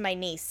drugs to my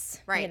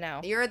niece. Right.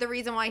 You're the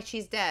reason why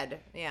she's dead.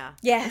 Yeah.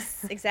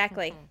 Yes,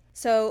 exactly.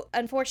 So,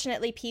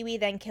 unfortunately, Pee-wee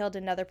then killed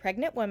another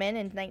pregnant woman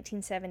in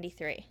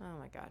 1973. Oh,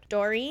 my God.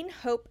 Doreen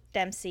Hope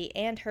Dempsey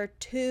and her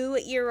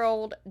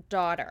 2-year-old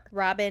daughter,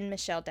 Robin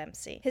Michelle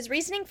Dempsey. His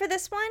reasoning for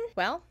this one?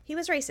 Well, he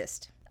was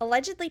racist.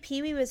 Allegedly,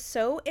 Pee-wee was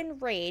so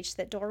enraged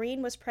that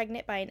Doreen was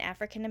pregnant by an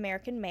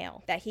African-American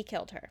male that he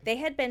killed her. They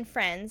had been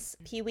friends,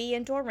 Pee-wee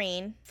and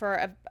Doreen,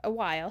 for a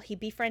while. He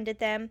befriended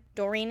them.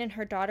 Doreen and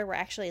her daughter were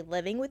actually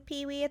living with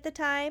Pee-wee at the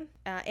time,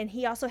 and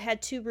he also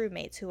had 2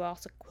 roommates who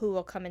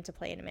will come into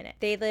play in a minute.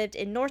 They lived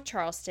in North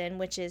Charleston,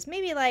 which is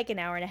maybe like an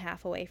hour and a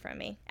half away from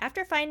me.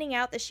 After finding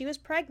out that she was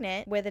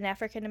pregnant with an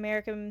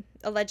African-American,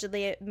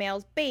 allegedly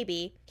male's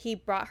baby, he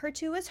brought her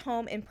to his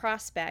home in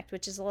Prospect,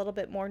 which is a little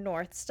bit more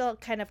north, still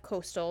kind of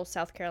coastal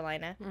South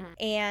Carolina,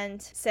 and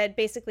said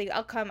basically,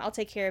 I'll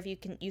take care of you,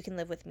 you can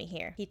live with me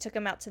here. He took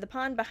him out to the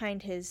pond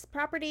behind his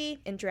property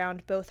and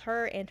drowned both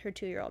her and her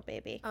 2-year-old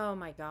baby. Oh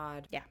my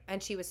God. Yeah.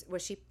 And you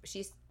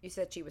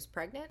said she was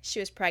pregnant? She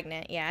was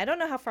pregnant, yeah. I don't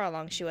know how far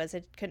along she was.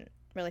 I couldn't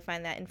really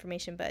find that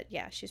information, but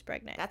yeah, she's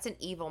pregnant. That's an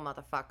evil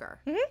motherfucker.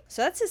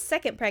 So that's his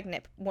second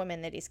pregnant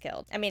woman that he's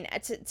killed. I mean,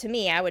 to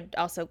me, I would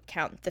also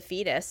count the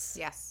fetus.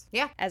 Yes.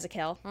 Yeah. As a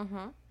kill.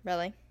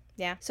 Really?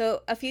 Yeah.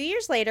 So a few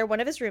years later,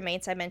 one of his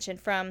roommates I mentioned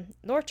from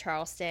North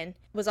Charleston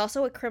was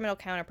also a criminal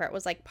counterpart,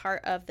 was like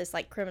part of this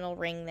like criminal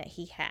ring that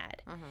he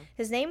had.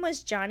 His name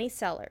was Johnny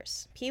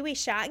Sellers. Pee-wee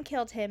shot and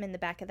killed him in the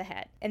back of the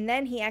head. And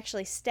then he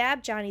actually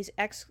stabbed Johnny's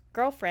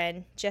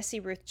ex-girlfriend,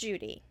 Jessie Ruth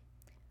Judy.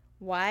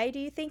 Why do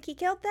you think he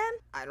killed them?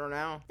 I don't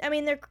know. I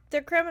mean,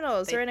 they're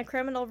criminals. They're in a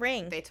criminal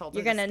ring. They told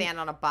him to stand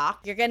on a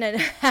box. You're gonna...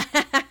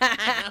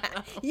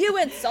 You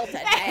insulted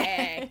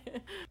me.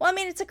 Well, I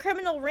mean, it's a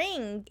criminal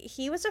ring.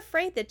 He was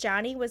afraid that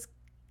Johnny was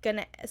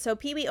So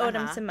Pee Wee owed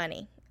him some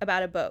money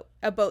about a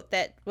boat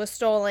that was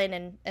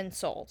stolen and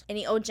sold. And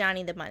he owed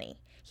Johnny the money.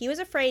 He was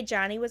afraid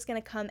Johnny was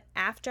going to come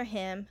after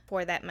him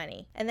for that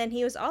money. And then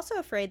he was also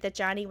afraid that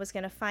Johnny was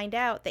going to find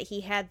out that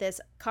he had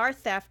this car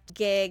theft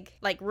gig,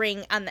 like,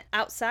 ring on the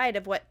outside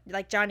of what,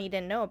 like, Johnny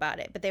didn't know about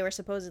it. But they were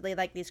supposedly,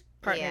 like, these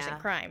partners in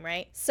crime,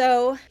 right?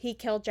 So he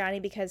killed Johnny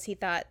because he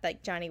thought,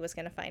 like, Johnny was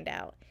going to find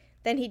out.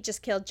 Then he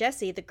just killed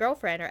Jessie, the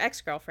girlfriend or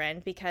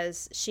ex-girlfriend,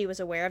 because she was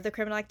aware of the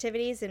criminal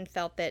activities and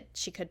felt that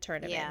she could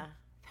turn him in. Yeah,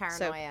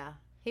 paranoia.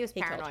 He was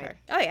paranoid. He killed her.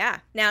 Oh, yeah.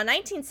 Now,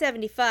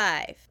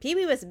 1975, Pee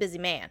Wee was a busy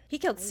man. He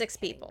killed 6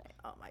 people.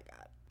 Oh, my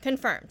God.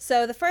 Confirmed.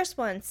 So the first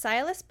one,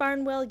 Silas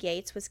Barnwell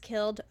Yates, was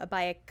killed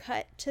by a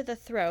cut to the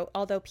throat,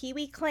 although Pee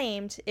Wee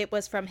claimed it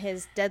was from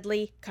his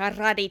deadly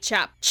karate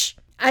chop.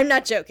 I'm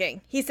not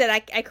joking. He said, I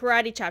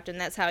karate chopped him.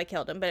 That's how I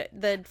killed him. But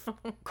the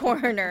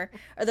coroner,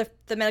 or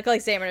the medical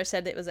examiner,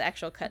 said it was an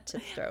actual cut to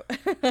the throat.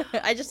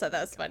 I just thought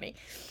that was funny.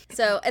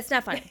 So it's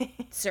not funny.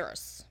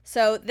 Serious.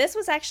 So this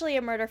was actually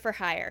a murder for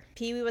hire.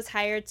 Pee Wee was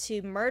hired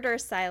to murder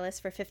Silas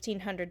for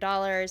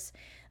 $1,500.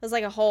 It was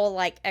like a whole,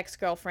 like,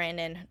 ex-girlfriend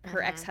and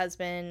her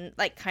ex-husband,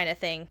 like, kind of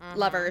thing.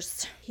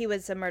 Lovers. He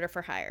was a murder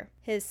for hire.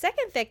 His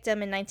second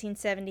victim in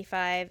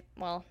 1975,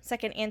 well,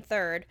 second and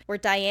third, were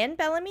Diane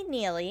Bellamy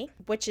Neely,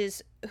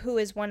 who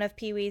is one of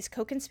Pee Wee's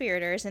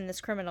co-conspirators in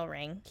this criminal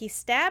ring. He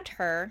stabbed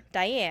her,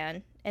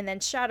 Diane, and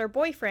then shot her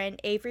boyfriend,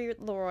 Avery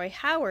Leroy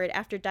Howard,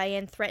 after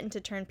Diane threatened to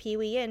turn Pee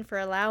Wee in for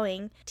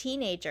allowing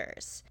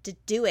teenagers to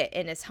do it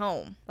in his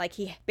home. Like,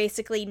 he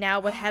basically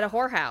now had a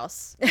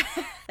whorehouse.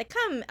 Like,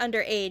 come,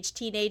 underage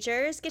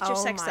teenagers, get your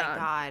sex on. Oh, my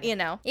God. You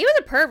know. He was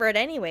a pervert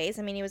anyways.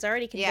 I mean, he was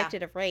already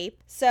convicted of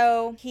rape.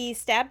 So he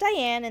stabbed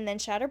Diane and then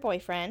shot her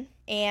boyfriend.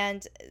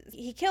 And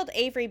he killed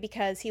Avery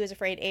because he was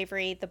afraid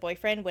Avery, the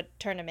boyfriend, would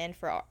turn him in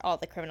for all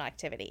the criminal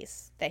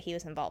activities that he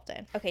was involved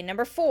in. Okay,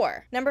 number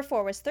 4. Number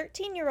 4 was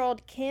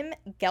 13-year-old Kim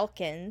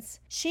Gaskins.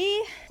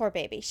 Poor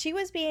baby, she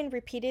was being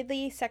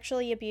repeatedly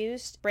sexually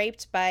abused,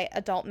 raped by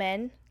adult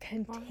men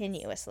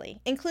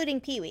continuously, including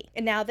Pee Wee.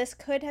 And now this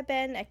could have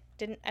been,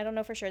 I don't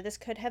know for sure, this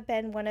could have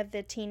been one of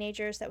the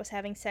teenagers that was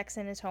having sex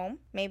in his home,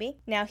 maybe.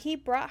 Now, he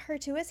brought her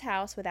to his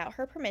house without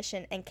her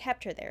permission and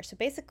kept her there. So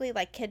basically,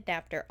 like,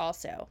 kidnapped her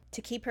also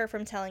to keep her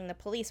from telling the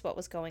police what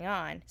was going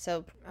on.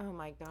 So, oh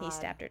my God, he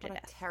stabbed her to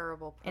death. A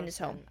terrible person. In his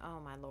home. Oh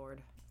my Lord.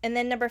 And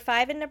then number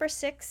 5 and number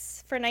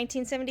 6 for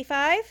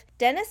 1975,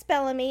 Dennis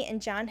Bellamy and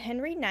John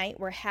Henry Knight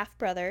were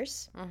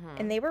half-brothers,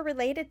 and they were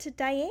related to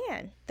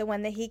Diane, the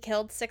one that he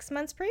killed 6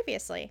 months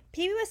previously.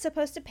 Pee Wee was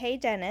supposed to pay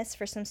Dennis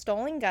for some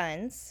stolen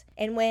guns,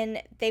 and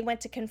when they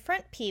went to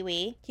confront Pee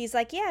Wee, he's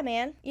like, yeah,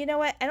 man, you know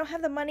what? I don't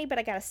have the money, but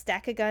I got a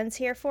stack of guns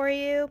here for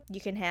you. You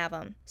can have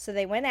them. So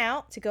they went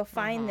out to go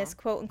find this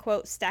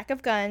quote-unquote stack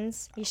of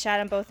guns. He shot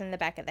them both in the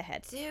back of the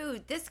head.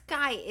 Dude, this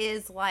guy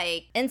is,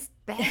 like,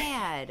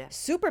 bad.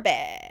 Super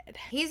bad.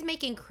 He's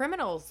making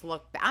criminals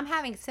look bad. I'm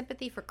having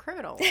sympathy for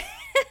criminals.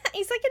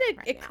 He's like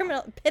a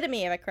criminal,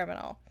 epitome of a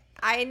criminal.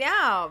 I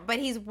know, but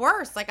he's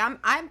worse. Like,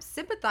 I'm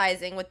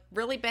sympathizing with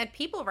really bad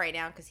people right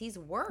now because he's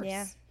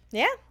worse.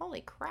 Yeah.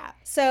 Holy crap.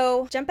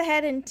 So, jump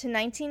ahead into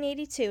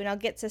 1982, and I'll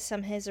get to some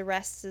of his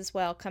arrests as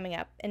well coming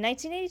up. In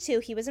 1982,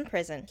 he was in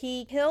prison.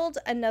 He killed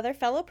another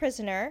fellow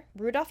prisoner,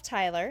 Rudolph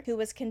Tyler, who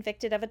was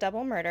convicted of a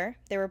double murder.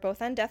 They were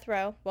both on death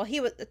row. Well,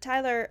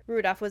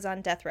 Rudolph was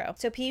on death row.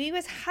 So, Pee Wee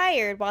was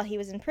hired while he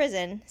was in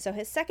prison, so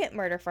his second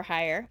murder for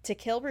hire, to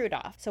kill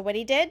Rudolph. So, what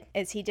he did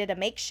is he did a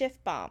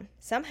makeshift bomb.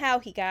 Somehow,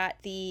 he got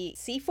the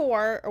C4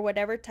 or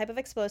whatever type of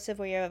explosive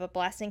where you have a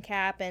blasting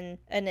cap and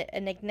an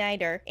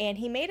igniter, and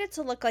he made it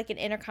to look like an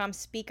intercom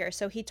speaker.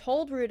 So he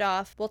told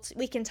Rudolph, well,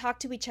 we can talk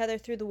to each other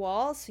through the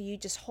wall, so you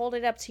just hold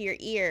it up to your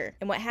ear.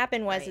 And what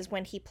happened was is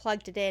when he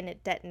plugged it in,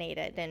 it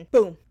detonated, and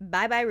boom,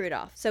 bye-bye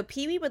Rudolph. So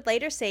Pee Wee would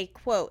later say,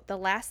 quote, the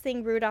last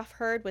thing Rudolph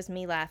heard was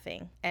me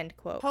laughing, end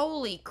quote.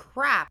 Holy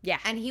crap. Yeah.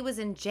 And he was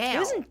in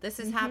jail. This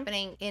is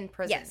happening in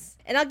prison. Yes.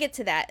 And I'll get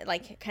to that,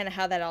 like, kind of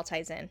how that all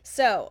ties in.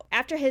 So,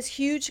 after his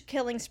huge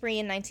killing spree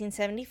in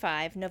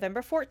 1975,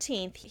 November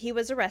 14th, he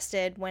was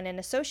arrested when an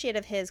associate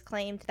of his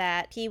claimed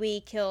that Pee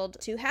Wee killed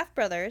 2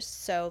 half-brothers,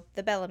 so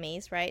the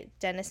Bellamys, right,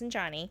 Dennis and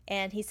Johnny,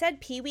 and he said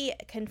Pee Wee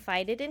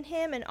confided in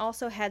him and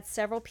also had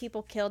several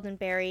people killed and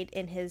buried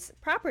in his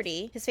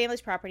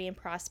family's property in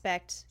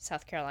Prospect,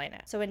 South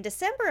Carolina. So in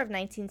December of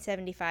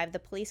 1975, the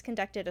police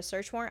conducted a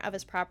search warrant of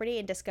his property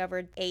and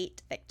discovered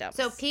 8 victims.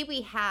 So Pee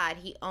Wee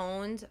he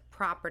owned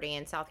property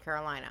in South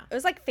Carolina. It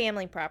was like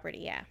family property,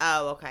 yeah.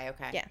 Oh, okay.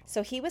 Yeah.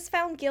 So he was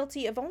found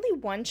guilty of only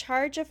one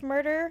charge of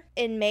murder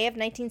in May of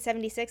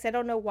 1976. I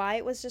don't know why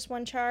it was just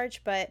one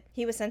charge, but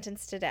he was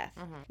sentenced to death.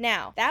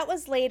 Now, that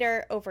was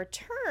later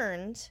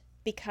overturned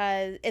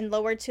and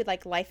lowered to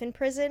like life in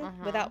prison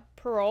without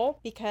parole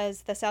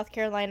because the South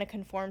Carolina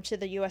conformed to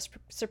the U.S.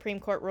 Supreme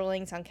Court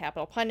rulings on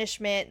capital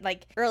punishment.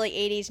 Like, early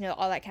 80s,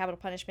 all that capital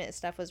punishment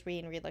stuff was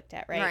being re-looked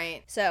at, right?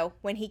 Right. So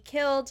when he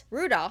killed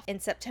Rudolph in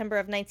September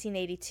of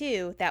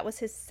 1982, that was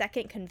his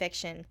second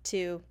conviction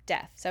to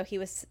death. So he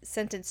was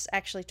sentenced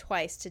actually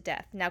twice to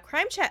death. Now,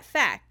 Crime Chat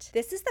fact,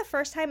 this is the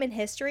first time in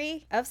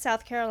history of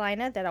South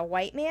Carolina that a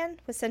white man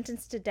was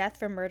sentenced to death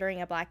for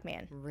murdering a black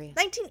man. Really?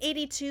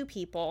 1982,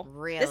 people.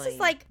 Really? This is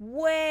like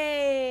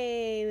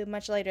way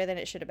much later than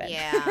it should have been.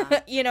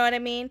 Yeah. You know what I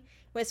mean?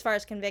 As far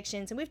as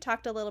convictions, and we've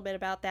talked a little bit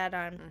about that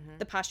on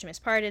the posthumous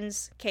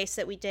pardons case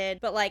that we did,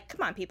 but like,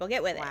 come on, people,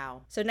 get with it.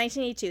 Wow. So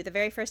 1982, the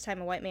very first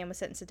time a white man was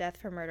sentenced to death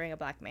for murdering a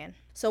black man.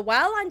 So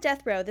while on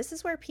death row, this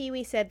is where Pee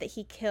Wee said that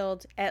he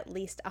killed at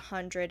least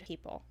 100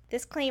 people.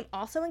 This claim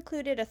also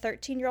included a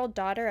 13-year-old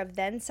daughter of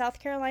then South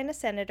Carolina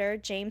Senator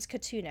James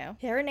Catuno.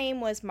 Her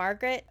name was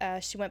Margaret,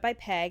 she went by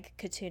Peg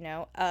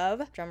Catuno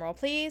of, drumroll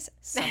please,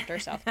 Sumter,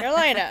 South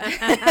Carolina.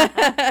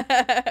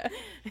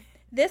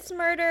 This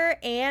murder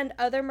and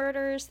other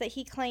murders that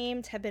he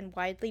claimed have been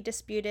widely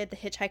disputed. The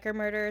hitchhiker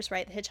murders,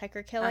 right? The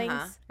hitchhiker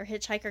killings or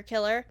hitchhiker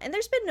killer. And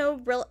there's been no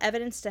real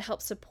evidence to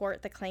help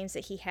support the claims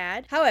that he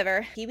had.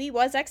 However, Pee Wee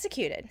was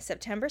executed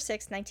September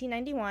 6,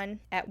 1991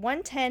 at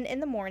 1:10 in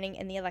the morning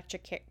in the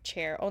electric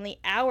chair, only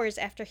hours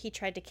after he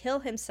tried to kill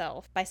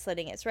himself by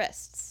slitting his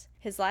wrists.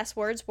 His last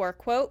words were,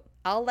 quote,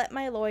 "I'll let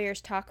my lawyers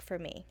talk for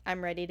me.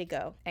 I'm ready to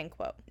go," end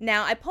quote.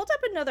 Now, I pulled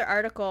up another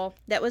article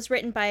that was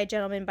written by a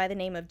gentleman by the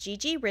name of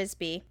Gigi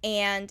Risby,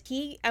 and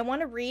I want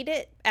to read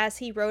it as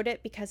he wrote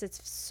it because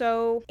it's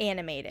so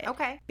animated.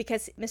 Okay.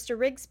 Because Mr.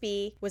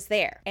 Rigsby was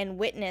there and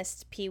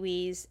witnessed Pee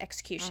Wee's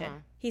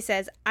execution. He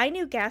says, "I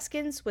knew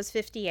Gaskins was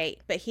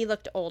 58, but he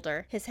looked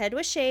older. His head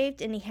was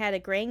shaved and he had a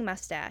graying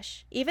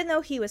mustache. Even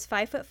though he was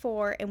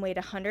 5'4" and weighed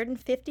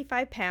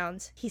 155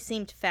 pounds, he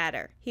seemed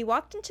fatter. He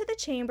walked into the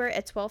chamber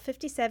at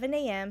 12:57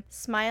 a.m.,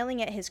 smiling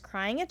at his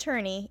crying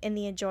attorney in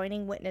the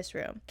adjoining witness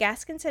room.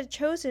 Gaskins had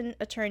chosen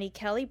attorney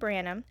Kelly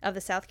Branham of the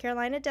South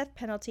Carolina Death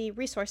Penalty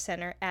Resource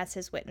Center as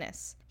his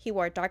witness. He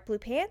wore dark blue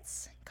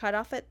pants, cut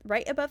off at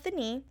right above the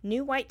knee,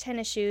 new white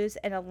tennis shoes,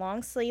 and a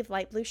long-sleeve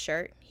light blue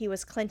shirt. He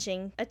was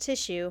clenching a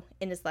tissue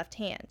in his left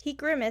hand. He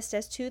grimaced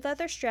as 2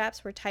 leather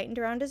straps were tightened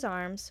around his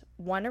arms,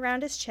 one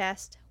around his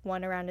chest,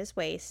 one around his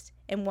waist,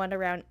 and one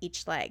around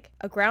each leg.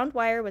 A ground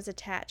wire was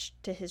attached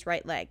to his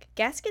right leg.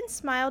 Gaskins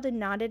smiled and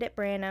nodded at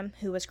Branham,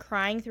 who was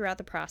crying throughout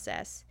the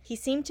process. He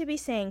seemed to be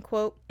saying,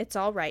 quote, "It's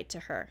all right,"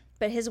 to her.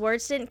 But his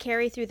words didn't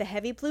carry through the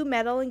heavy blue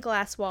metal and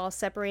glass walls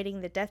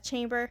separating the death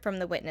chamber from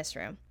the witness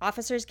room.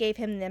 Officers gave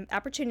him the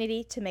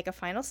opportunity to make a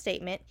final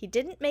statement. He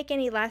didn't make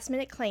any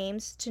last-minute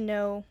claims to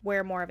know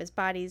where more of his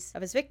bodies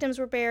of his victims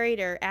were buried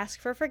or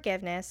ask for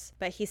forgiveness,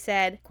 but he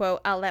said,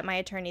 quote, "I'll let my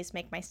attorneys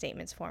make my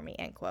statements for me,"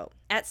 end quote.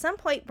 At some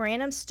point,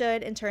 Branham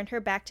stood and turned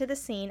her back to the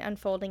scene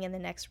unfolding in the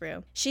next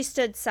room. She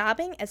stood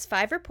sobbing as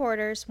 5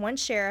 reporters, 1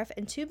 sheriff,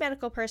 and 2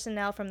 medical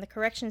personnel from the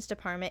corrections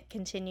department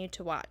continued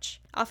to watch.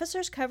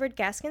 Officers covered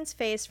Gaskins'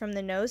 face from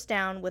the nose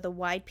down with a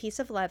wide piece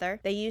of leather.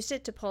 They used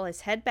it to pull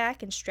his head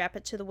back and strap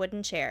it to the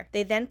wooden chair.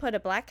 They then put a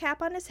black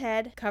cap on his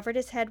head, covered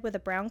his head with a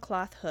brown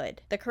cloth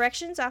hood. The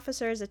corrections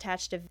officers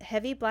attached a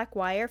heavy black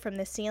wire from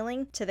the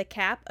ceiling to the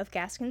cap of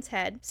Gaskins'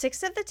 head.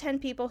 6 of the 10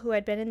 people who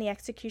had been in the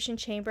execution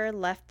chamber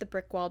left the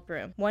brick-walled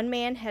room. 1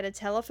 man had a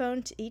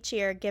telephone to each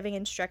ear giving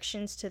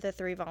instructions to the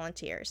 3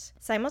 volunteers.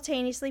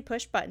 Simultaneously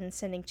pushed buttons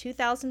sending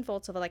 2,000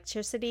 volts of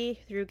electricity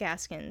through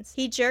Gaskins.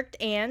 He jerked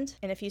and,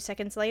 in a few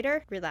seconds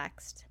later,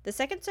 relaxed. The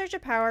second surge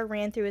of power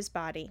ran through his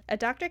body. A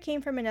doctor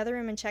came from another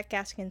room and checked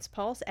Gaskins'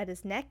 pulse at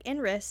his neck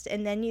and wrist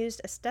and then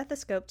used a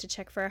stethoscope to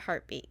check for a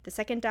heartbeat. The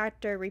second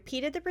doctor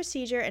repeated the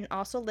procedure and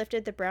also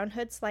lifted the brown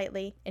hood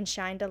slightly and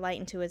shined a light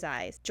into his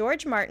eyes.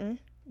 George Martin,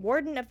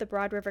 warden of the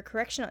Broad River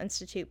Correctional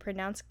Institute,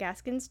 pronounced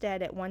Gaskins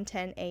dead at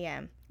 1:10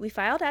 a.m. We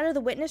filed out of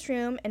the witness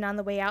room and on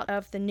the way out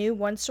of the new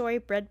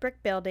 1-story red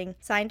brick building,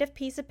 signed a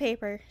piece of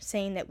paper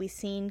saying that we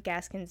seen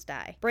Gaskins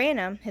die.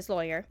 Branham, his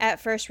lawyer,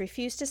 at first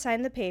refused to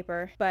sign the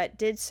paper, but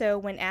did so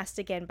when asked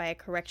again by a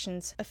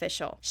corrections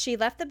official. She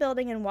left the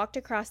building and walked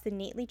across the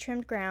neatly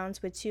trimmed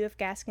grounds with 2 of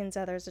Gaskins'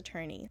 other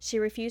attorneys. She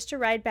refused to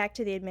ride back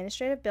to the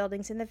administrative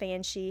buildings in the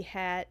van she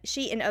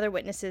and other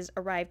witnesses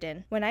arrived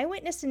in. When I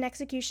witnessed an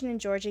execution in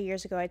Georgia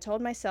years ago, I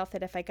told myself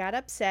that if I got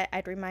upset,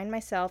 I'd remind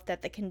myself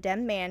that the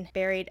condemned man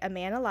buried a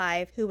man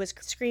alive who was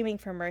screaming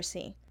for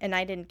mercy, and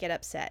I didn't get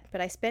upset. But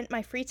I spent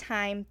my free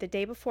time the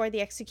day before the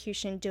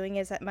execution doing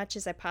as much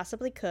as I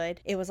possibly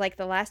could. It was like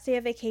the last day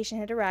of vacation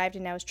had arrived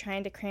and I was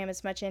trying to cram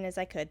as much in as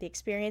I could. The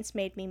experience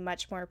made me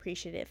much more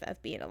appreciative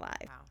of being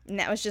alive. Wow. And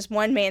that was just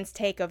one man's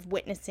take of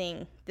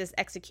witnessing this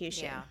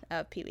execution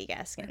of Pee Wee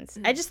Gaskins.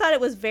 I just thought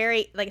it was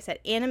very, like I said,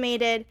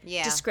 animated,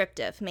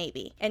 descriptive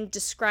maybe, and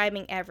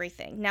describing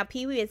everything. Now,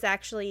 Pee Wee is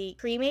actually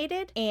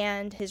cremated,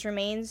 and his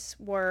remains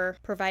were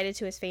provided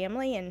to his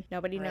family, and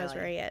nobody knows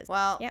where he is.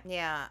 Well,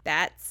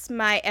 That's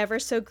my ever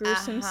so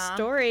gruesome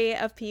story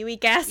of Pee Wee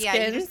Gaskins.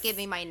 Yeah, you just gave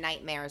me my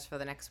nightmares for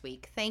the next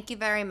week. Thank you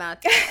very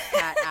much,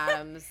 Kat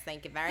Adams.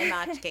 Thank you very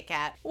much, Kit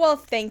Kat. Well,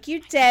 thank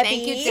you, Debbie.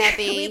 Thank you,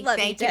 Debbie. We love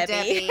you,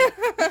 Debbie.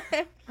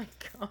 Oh my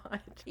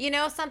God. You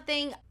know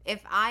something?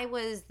 If I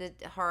was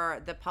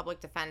the public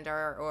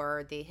defender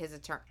or his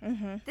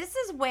attorney, this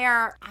is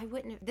where I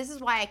wouldn't. This is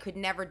why I could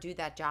never do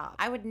that job.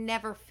 I would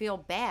never feel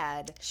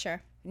bad.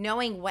 Sure.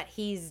 Knowing what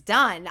he's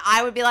done,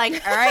 I would be like,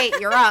 all right,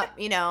 you're up,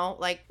 you know,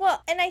 like.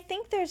 Well, and I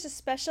think there's a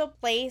special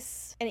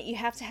place, and you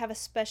have to have a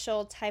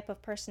special type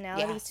of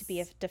personality to be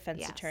a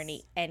defense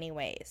attorney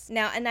anyways.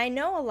 Now, and I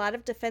know a lot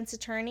of defense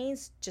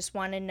attorneys just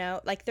want to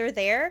know, like, they're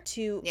there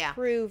to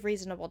prove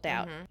reasonable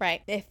doubt,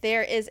 right? If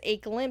there is a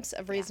glimpse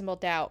of reasonable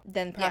doubt,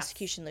 then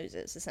prosecution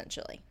loses,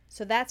 essentially.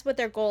 So that's what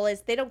their goal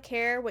is. They don't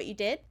care what you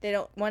did. They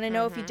don't want to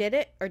know if you did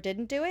it or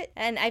didn't do it.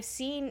 And I've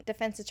seen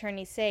defense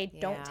attorneys say,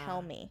 don't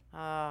tell me.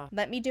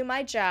 Let me do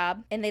my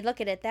job. And they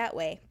look at it that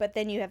way. But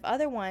then you have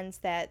other ones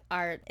that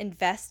are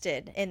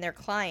invested in their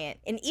client.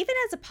 And even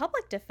as a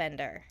public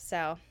defender.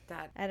 So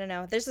I don't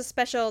know. There's a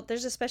special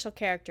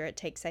character it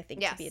takes, I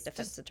think, to be a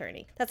defense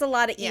attorney. That's a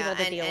lot of evil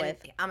to deal with.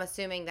 I'm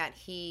assuming that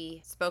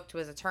he spoke to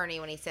his attorney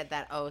when he said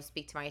that,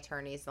 speak to my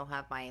attorneys. They'll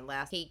have my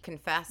last. He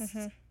confessed,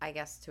 I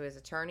guess, to his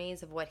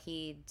attorneys of what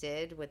he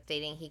did with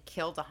stating he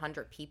killed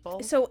 100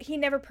 people. So he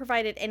never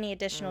provided any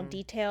additional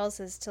details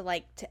as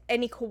to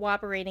any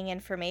corroborating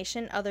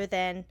information other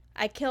than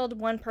I killed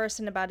one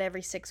person about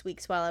every 6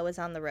 weeks while I was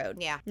on the road.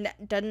 Yeah.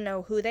 Doesn't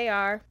know who they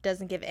are,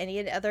 doesn't give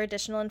any other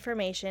additional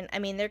information. I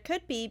mean, there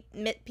could be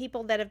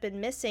people that have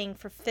been missing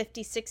for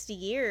 50, 60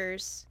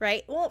 years,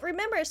 right? Well,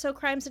 remember, So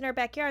Crimes in Our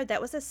Backyard,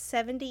 that was a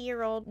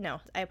 70-year-old,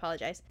 no, I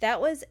apologize. That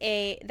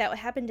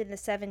happened in the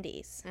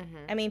 70s.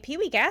 I mean, Pee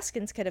Wee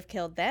Gaskins could have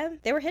killed them.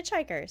 They were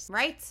hitchhikers.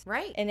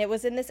 Right. And it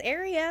was in this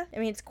area. I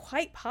mean, it's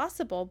quite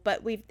possible,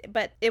 but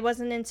it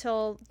wasn't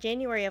until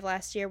January of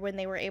last year when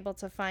they were able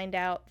to find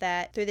out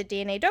that through the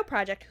DNA Doe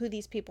Project who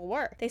these people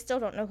were. They still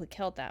don't know who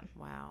killed them.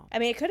 Wow. I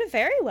mean, it could have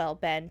very well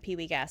been Pee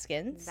Wee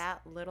Gaskins.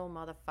 That little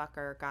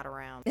motherfucker got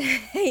around.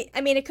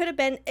 I mean, it could have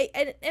been,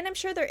 and I'm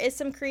sure there is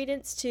some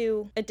credence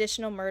to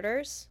additional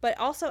murders, but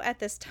also at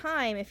this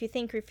time, if you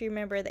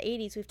remember the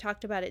 80s, we've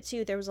talked about it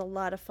too, there was a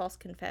lot of false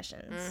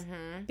confessions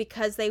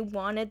because they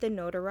wanted the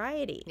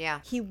notoriety. Yeah.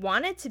 He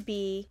wanted to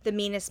be the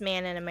meanest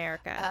man in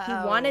America. He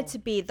wanted to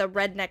be the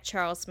redneck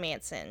Charles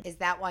Manson. Is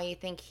that why you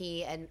think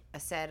he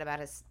said about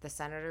the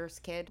senator's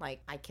kid?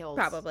 Like, I killed...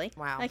 Probably.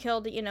 Wow. I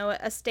killed,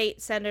 a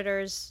state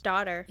senator's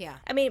daughter. Yeah.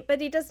 I mean,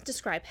 but he doesn't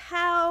describe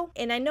how.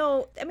 And I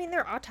know,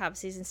 there are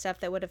autopsies and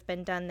stuff that would have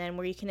been done then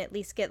where you can at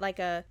least get like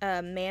a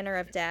manner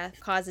of death,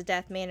 cause of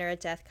death, manner of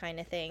death kind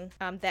of thing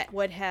that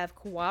would have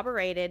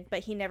corroborated, but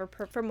he never,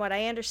 from what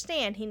I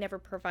understand, he never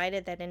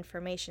provided that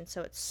information.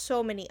 So it's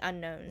so many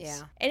unknowns.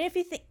 Yeah. And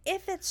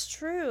if it's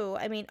true,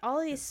 I mean, all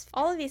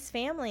of these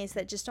families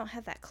that just don't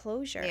have that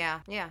closure.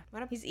 Yeah.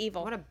 He's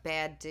evil. What a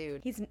bad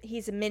dude.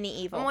 He's a mini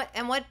evil.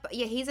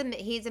 He's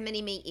a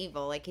mini me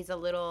evil. Like he's a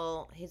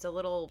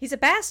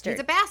bastard. He's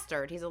a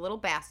bastard. He's a little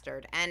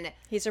bastard. And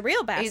he's a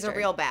real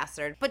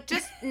bastard. But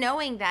just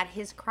knowing that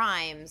his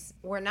crimes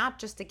were not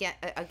just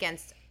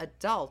against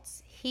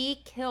adults,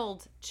 he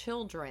killed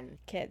children.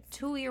 Kids.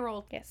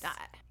 2-year-old. Yes.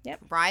 Yep.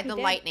 Ride the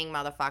lightning,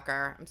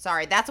 motherfucker. I'm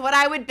sorry. That's what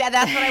I would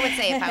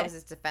say if I was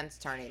his defense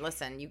attorney.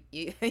 Listen,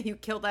 you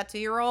killed that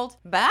 2-year-old.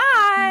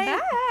 Bye.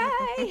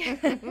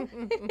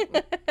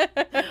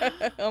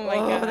 Oh my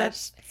gosh.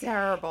 That's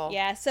terrible.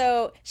 Yeah.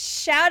 So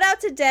shout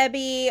out to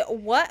Debbie.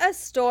 What a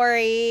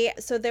story.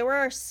 So there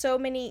were so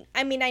many.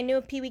 I mean, I knew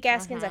of Pee Wee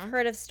Gaskins. I've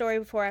heard of the story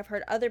before. I've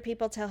heard other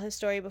people tell his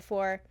story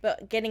before.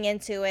 But getting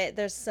into it,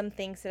 there's some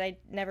things that I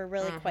never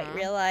really quite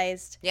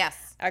realized.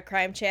 Yes. Our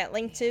crime chat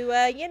linked to,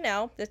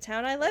 the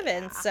town I live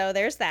in. So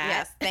there's that.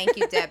 Yes. Thank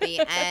you, Debbie.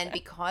 And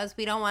because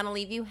we don't want to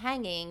leave you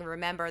hanging,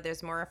 remember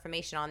there's more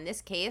information on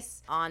this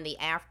case on the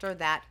After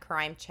That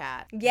Crime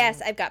Chat.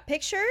 Yes, I've got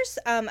pictures.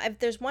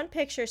 There's one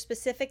picture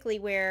specifically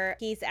where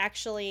he's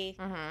actually,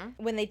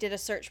 when they did a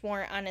search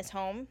warrant on his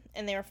home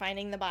and they were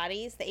finding the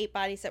 8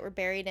 bodies that were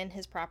buried in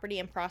his property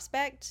in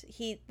Prospect,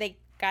 they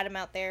got him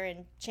out there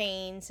in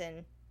chains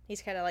and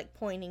he's kind of like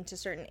pointing to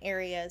certain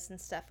areas and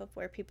stuff of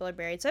where people are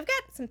buried. So I've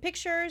got some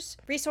pictures,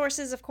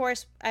 resources, of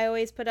course, I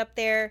always put up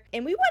there.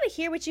 And we want to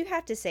hear what you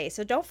have to say.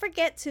 So don't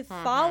forget to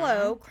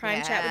follow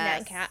Crime Chat with Nat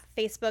and Kat,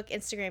 Facebook,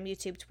 Instagram,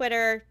 YouTube,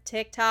 Twitter,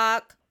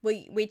 TikTok.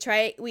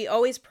 We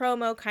always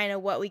promo kind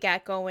of what we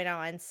got going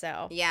on,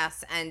 so.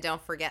 Yes, and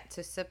don't forget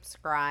to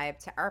subscribe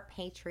to our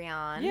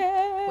Patreon,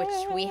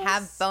 which we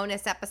have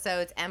bonus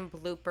episodes and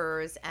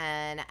bloopers,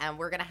 and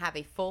we're going to have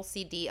a full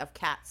CD of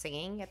Kat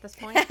singing at this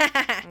point.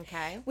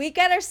 Okay. We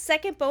got our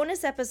second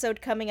bonus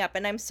episode coming up,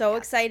 and I'm so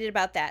excited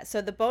about that.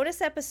 So the bonus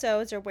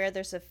episodes are where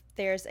there's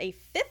a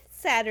fifth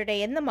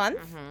Saturday in the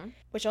month,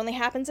 which only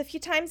happens a few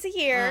times a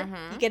year.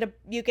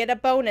 You get a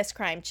bonus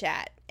crime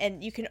chat,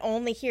 and you can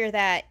only hear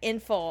that in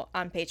full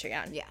on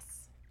Patreon.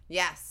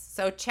 Yes.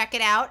 So check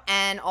it out,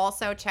 and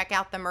also check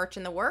out the merch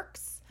in the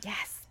works.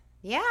 Yes.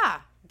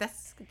 Yeah.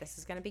 This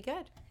is going to be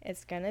good.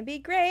 It's going to be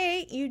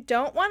great. You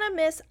don't want to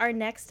miss our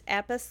next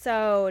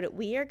episode.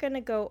 We are going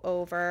to go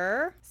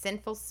over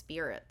sinful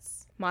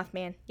spirits.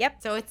 Mothman.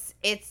 Yep. So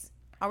it's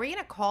are we going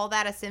to call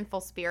that a sinful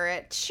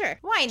spirit? Sure.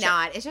 Why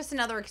not? It's just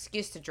another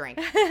excuse to drink.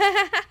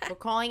 We're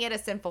calling it a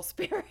sinful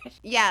spirit.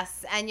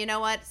 Yes. And you know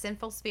what?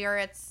 Sinful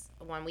spirits,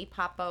 when we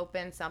pop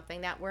open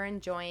something that we're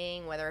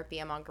enjoying, whether it be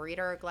a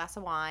margarita or a glass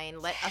of wine,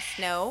 let us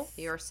know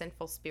your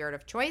sinful spirit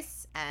of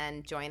choice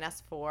and join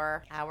us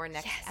for our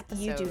next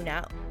episode. You do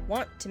not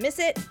want to miss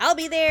it. I'll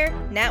be there.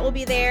 Nat will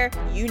be there.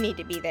 You need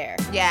to be there.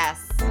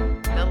 Yes. The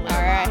litter box.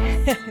 All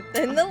right.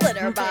 In the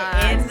litter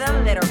box. In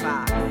the litter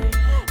box.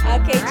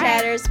 Okay,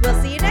 chatters.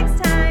 We'll see you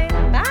next time.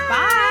 Bye.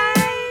 Bye.